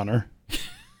 Your Honor.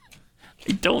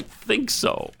 I don't think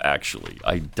so, actually.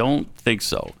 I don't think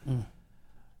so.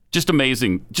 Just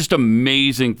amazing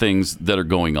things that are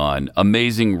going on.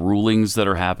 Amazing rulings that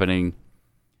are happening.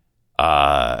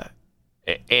 And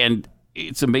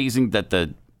it's amazing that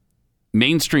the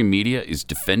mainstream media is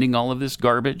defending all of this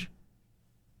garbage.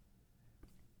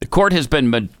 The court has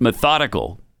been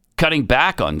methodical, cutting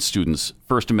back on students'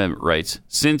 First Amendment rights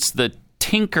since the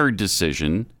Tinker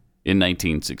decision in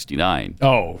 1969.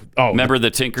 Oh. Remember the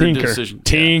Tinker decision?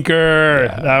 Tinker.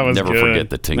 Yeah. That was Never good.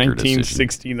 forget the Tinker decision.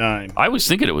 1969. I was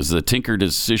thinking it was the Tinker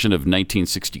decision of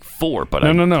 1964, but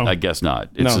No. I guess not.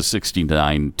 It's a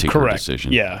 69 Tinker Correct.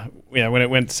 decision. Yeah, when it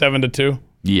went 7-2.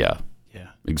 Yeah.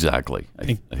 Exactly. I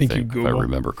think if I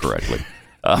remember correctly.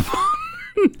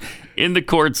 In the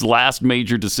court's last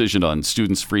major decision on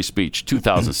students' free speech,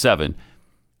 2007,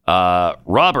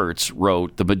 Roberts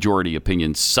wrote the majority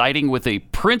opinion, siding with a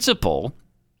principal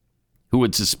who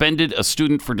had suspended a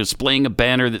student for displaying a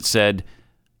banner that said,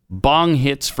 "Bong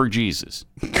hits for Jesus."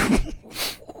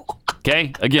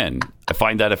 Okay? Again, I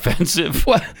find that offensive.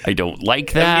 What? I don't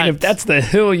like that. I mean, if that's the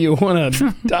hill you want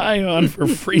to die on for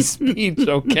free speech,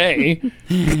 okay.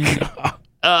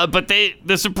 But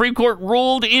the Supreme Court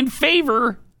ruled in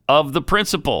favor of the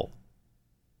principal.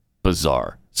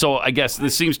 Bizarre. So I guess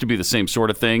this seems to be the same sort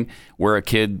of thing where a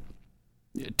kid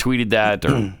tweeted that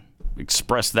or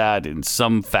expressed that in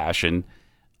some fashion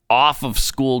off of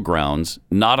school grounds,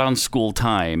 not on school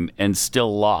time, and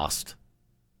still lost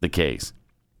the case.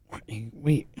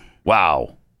 Wait.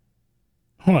 Wow.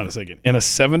 Hold on a second. In a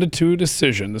 7-2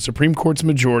 decision, the Supreme Court's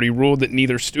majority ruled that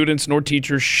neither students nor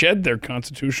teachers shed their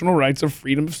constitutional rights of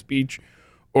freedom of speech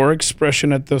or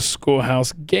expression at the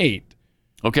schoolhouse gate.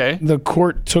 Okay. The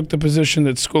court took the position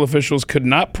that school officials could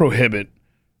not prohibit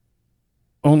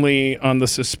only on the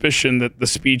suspicion that the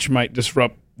speech might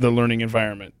disrupt the learning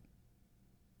environment.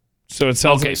 So it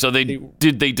sounds okay. So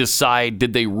did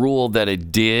they rule that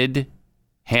it did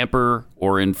hamper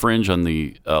or infringe on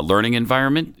the learning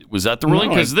environment? Was that the ruling?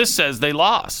 Because this says they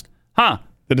lost. Huh.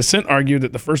 The dissent argued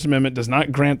that the First Amendment does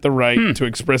not grant the right to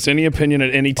express any opinion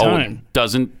at any time. It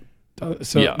doesn't?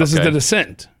 This is the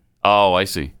dissent. Oh, I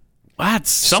see. That's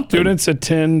something. Students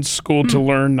attend school to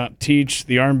learn, not teach.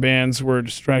 The armbands were a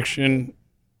distraction.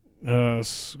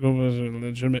 School was a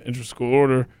legitimate inter-school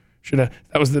order. That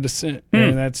was the dissent.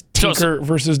 And that's Tinker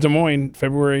versus Des Moines,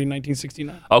 February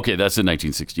 1969. Okay, that's the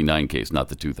 1969 case, not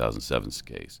the 2007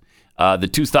 case. The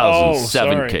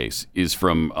 2007 case is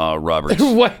from Roberts,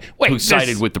 who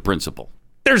sided with the principal.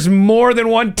 There's more than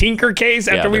one Tinker case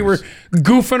after we were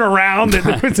goofing around.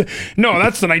 No,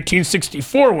 that's the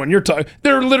 1964 one you're talking.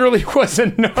 There literally was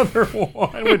another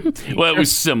one. Well, it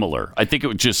was similar. I think it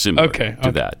was just similar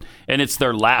to that. And it's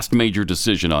their last major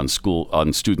decision on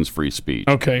students' free speech.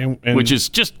 Okay. Which is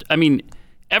just, I mean,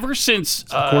 ever since...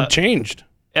 the court changed.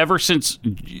 Ever since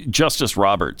Justice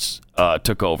Roberts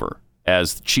took over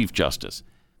as Chief Justice,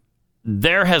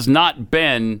 there has not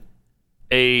been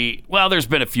there's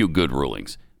been a few good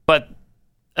rulings, but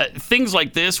things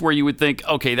like this where you would think,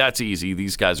 okay, that's easy.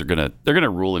 These guys they're gonna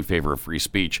rule in favor of free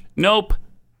speech. Nope.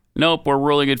 We're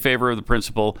ruling in favor of the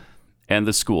principal and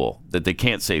the school that they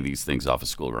can't say these things off of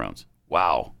school grounds.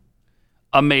 Wow,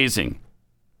 amazing.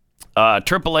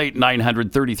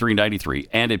 888-900-3393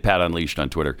 and at Pat Unleashed on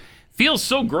Twitter. Feels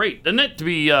so great, doesn't it, to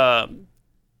be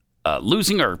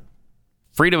losing our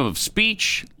freedom of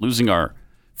speech, losing our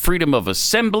freedom of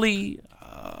assembly.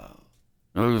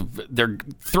 They're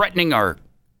threatening our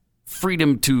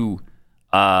freedom to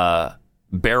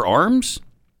bear arms.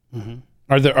 Mm-hmm.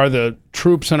 Are the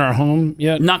troops in our home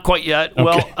yet? Not quite yet. Okay.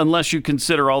 Well, unless you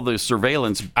consider all the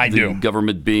surveillance, the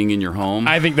government being in your home.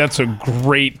 I think that's a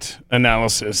great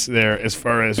analysis there as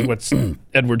far as what's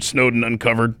Edward Snowden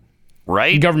uncovered.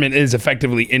 Right? The government is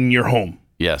effectively in your home.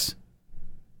 Yes.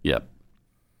 Yep.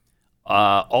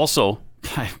 Also,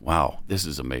 wow, this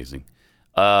is amazing.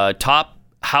 Top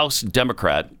House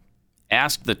Democrat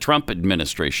asked the Trump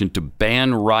administration to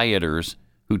ban rioters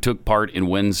who took part in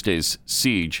Wednesday's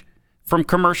siege from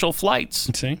commercial flights.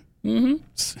 See? Mm-hmm.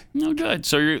 No good.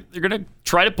 So they're going to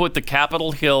try to put the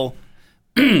Capitol Hill,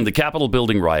 the Capitol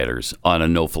building rioters on a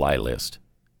no-fly list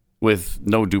with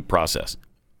no due process.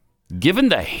 Given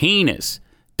the heinous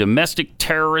domestic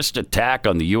terrorist attack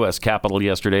on the U.S. Capitol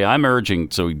yesterday,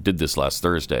 so we did this last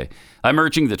Thursday, I'm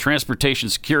urging the Transportation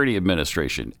Security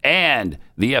Administration and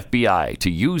the FBI to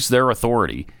use their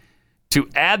authority to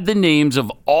add the names of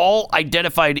all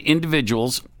identified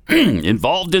individuals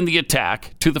involved in the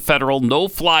attack to the federal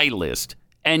no-fly list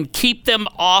and keep them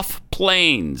off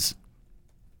planes.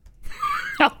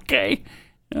 Okay.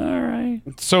 All right.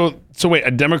 So wait,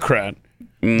 a Democrat,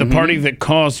 the party that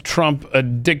calls Trump a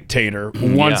dictator,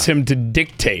 wants him to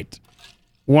dictate,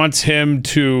 wants him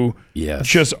to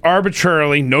just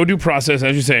arbitrarily, no due process,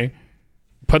 as you say,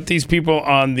 put these people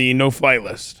on the no-fly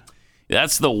list.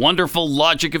 That's the wonderful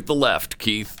logic of the left,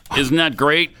 Keith. Isn't that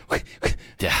great?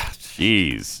 Yeah,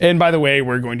 jeez. And by the way,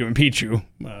 we're going to impeach you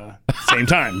same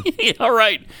time. All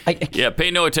right.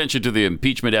 Pay no attention to the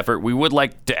impeachment effort. We would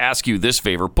like to ask you this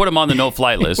favor. Put him on the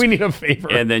no-fly list. We need a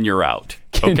favor. And then you're out.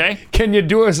 Okay? Can you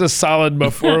do us a solid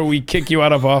before we kick you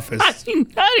out of office? I mean,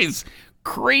 that is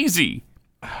crazy.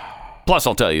 Plus,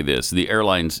 I'll tell you this. The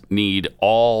airlines need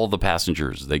all the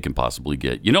passengers they can possibly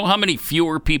get. You know how many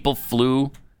fewer people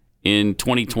flew in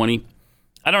 2020?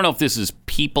 I don't know if this is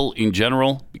people in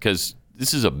general, because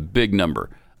this is a big number,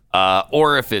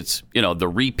 or if it's the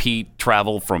repeat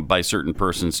travel by certain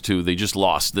persons too. They just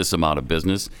lost this amount of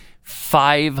business.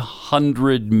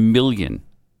 500 million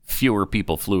fewer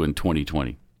people flew in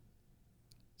 2020.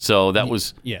 So that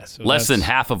was less than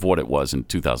half of what it was in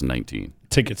 2019.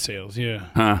 Ticket sales, yeah.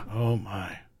 Huh. Oh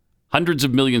my. Hundreds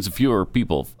of millions of fewer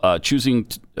people choosing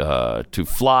to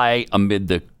fly amid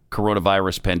the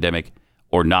coronavirus pandemic,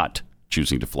 or not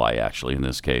choosing to fly, actually, in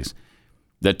this case.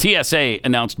 The TSA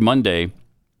announced Monday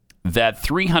that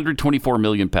 324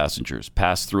 million passengers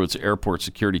passed through its airport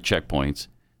security checkpoints,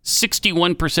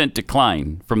 61%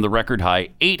 decline from the record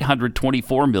high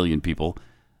 824 million people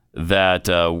that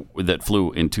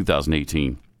flew in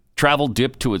 2018. Travel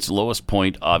dipped to its lowest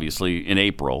point, obviously, in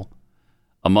April,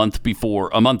 a month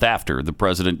after the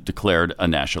president declared a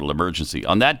national emergency.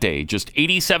 On that day, just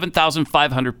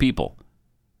 87,500 people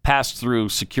passed through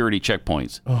security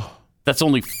checkpoints. Oh. That's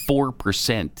only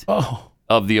 4%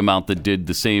 of the amount that did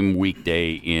the same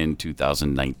weekday in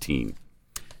 2019.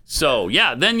 So,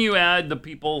 then you add the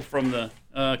people from the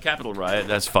Capitol riot.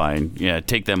 That's fine. Yeah,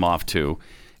 take them off, too.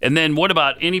 And then what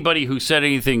about anybody who said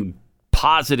anything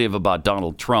positive about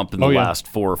Donald Trump in the last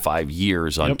 4 or 5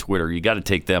 years on Twitter? You got to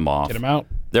take them off. Get them out.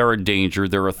 They're a danger.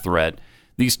 They're a threat.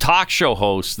 These talk show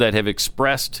hosts that have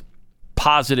expressed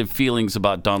positive feelings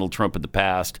about Donald Trump in the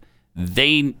past,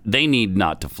 they need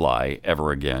not to fly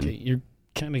ever again. Okay, you're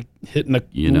kind of hitting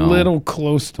a little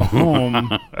close to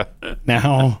home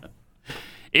now.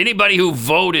 Anybody who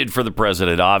voted for the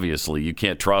president, obviously, you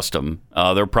can't trust them.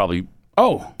 They're probably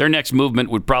their next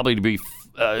movement would probably be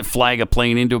flag a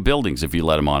plane into buildings if you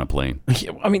let them on a plane.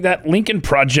 I mean, that Lincoln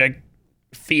Project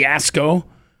fiasco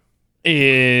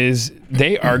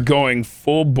they are going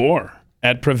full bore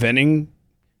at preventing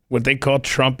what they call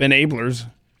Trump enablers,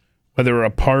 whether a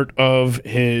part of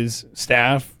his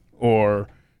staff or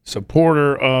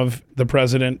supporter of the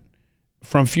president,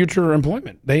 from future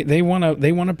employment. They want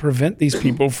to prevent these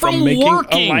people from making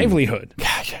working. A livelihood.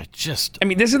 Gosh, I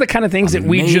mean, this is the kind of things that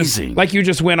we just, like you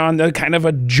just went on the kind of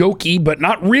a jokey but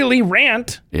not really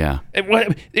rant. Yeah.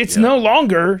 It's no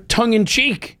longer tongue in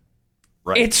cheek.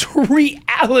 Right. It's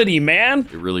reality, man.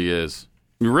 It really is.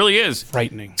 It really is.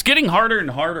 Frightening. It's getting harder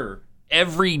and harder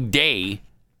every day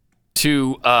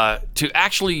to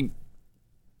actually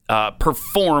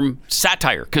perform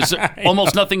satire, because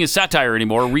almost nothing is satire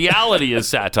anymore. Reality is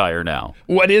satire now.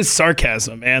 What is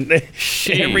sarcasm, man?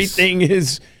 Everything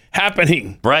is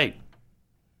happening. Right.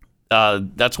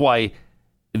 That's why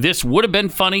this would have been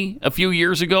funny a few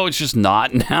years ago. It's just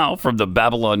not now from the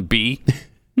Babylon Bee.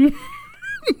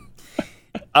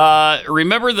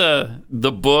 Remember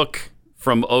the book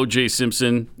from O.J.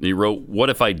 Simpson? He wrote, "What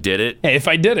if I did it?" Hey, if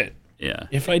I did it. Yeah.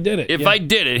 If I did it. If I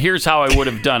did it, here's how I would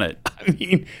have done it. I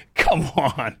mean, come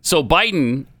on. So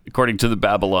Biden, according to the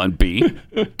Babylon Bee,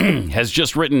 has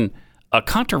just written a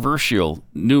controversial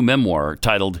new memoir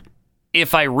titled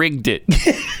 "If I Rigged It."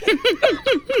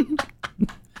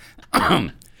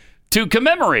 To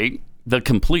commemorate the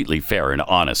completely fair and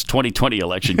honest 2020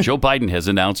 election, Joe Biden has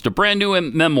announced a brand new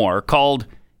memoir called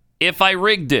 "If I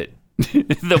Rigged It."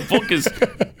 The book is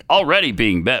already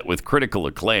being met with critical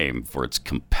acclaim for its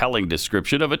compelling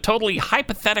description of a totally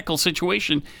hypothetical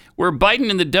situation where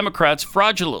Biden and the Democrats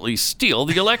fraudulently steal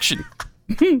the election.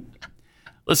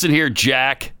 Listen here,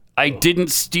 Jack. I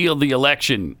didn't steal the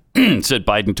election, said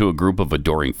Biden to a group of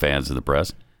adoring fans in the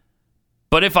press.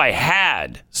 But if I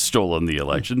had stolen the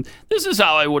election, this is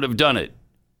how I would have done it.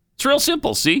 It's real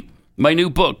simple, see? My new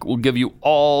book will give you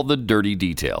all the dirty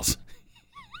details.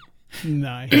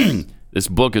 Nice. This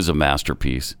book is a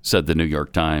masterpiece, said the New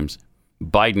York Times.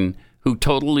 Biden, who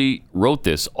totally wrote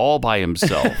this all by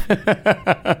himself,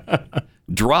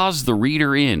 draws the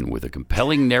reader in with a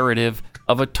compelling narrative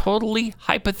of a totally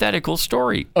hypothetical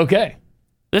story. Okay.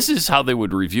 This is how they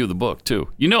would review the book, too.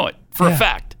 You know it for a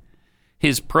fact.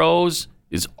 His prose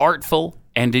is artful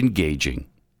and engaging.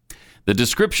 The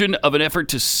description of an effort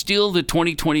to steal the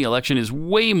 2020 election is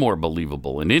way more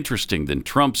believable and interesting than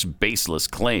Trump's baseless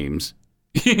claims.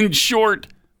 In short,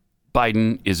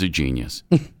 Biden is a genius.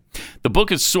 The book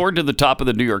has soared to the top of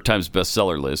the New York Times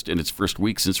bestseller list in its first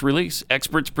week since release.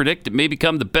 Experts predict it may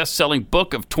become the best-selling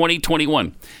book of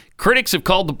 2021. Critics have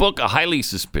called the book a highly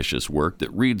suspicious work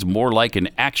that reads more like an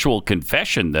actual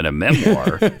confession than a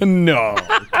memoir. No,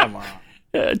 come on.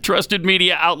 Trusted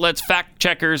media outlets, fact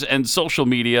checkers, and social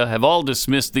media have all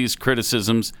dismissed these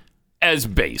criticisms as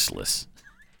baseless.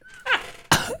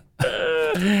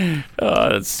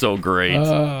 That's so great.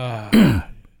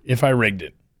 If I rigged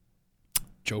it.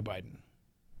 Joe Biden.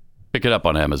 Pick it up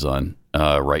on Amazon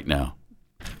right now.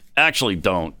 Actually,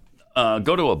 don't.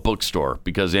 Go to a bookstore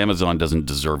because Amazon doesn't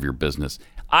deserve your business.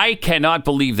 I cannot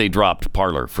believe they dropped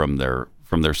Parler from their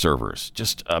servers.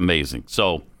 Just amazing.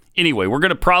 So anyway, we're going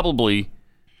to probably,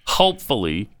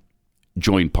 hopefully,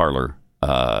 join Parler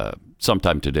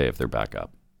sometime today if they're back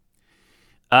up.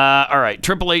 All right,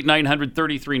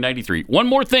 888-900-3393. One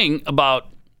more thing about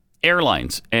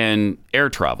airlines and air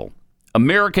travel.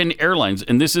 American Airlines,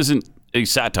 and this isn't a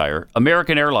satire,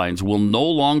 American Airlines will no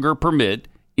longer permit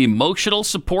emotional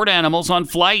support animals on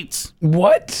flights.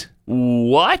 What?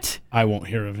 I won't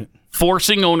hear of it.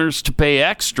 Forcing owners to pay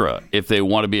extra if they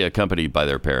want to be accompanied by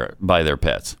their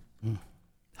pets.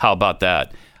 How about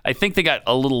that? I think they got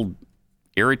a little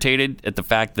irritated at the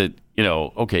fact that,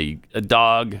 okay, a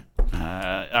dog, all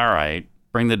right,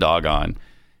 bring the dog on.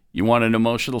 You want an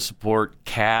emotional support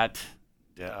cat?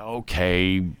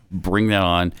 Okay, bring that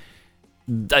on.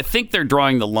 I think they're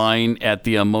drawing the line at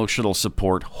the emotional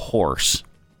support horse.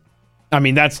 I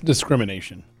mean, that's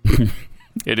discrimination.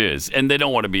 It is. And they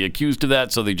don't want to be accused of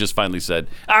that, so they just finally said,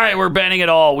 all right, we're banning it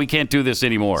all. We can't do this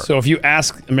anymore. So if you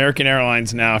ask American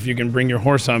Airlines now if you can bring your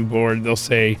horse on board, they'll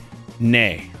say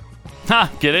nay.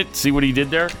 Ha, get it? See what he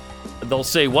did there? They'll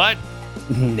say what?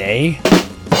 Nay.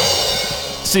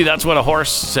 See, that's what a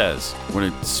horse says when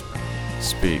it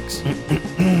speaks.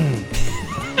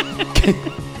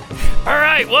 All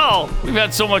right, well, we've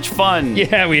had so much fun.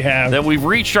 Yeah, we have. That we've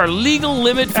reached our legal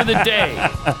limit for the day.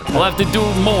 We'll have to do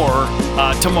more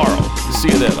tomorrow. See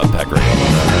you then on Pat Gray.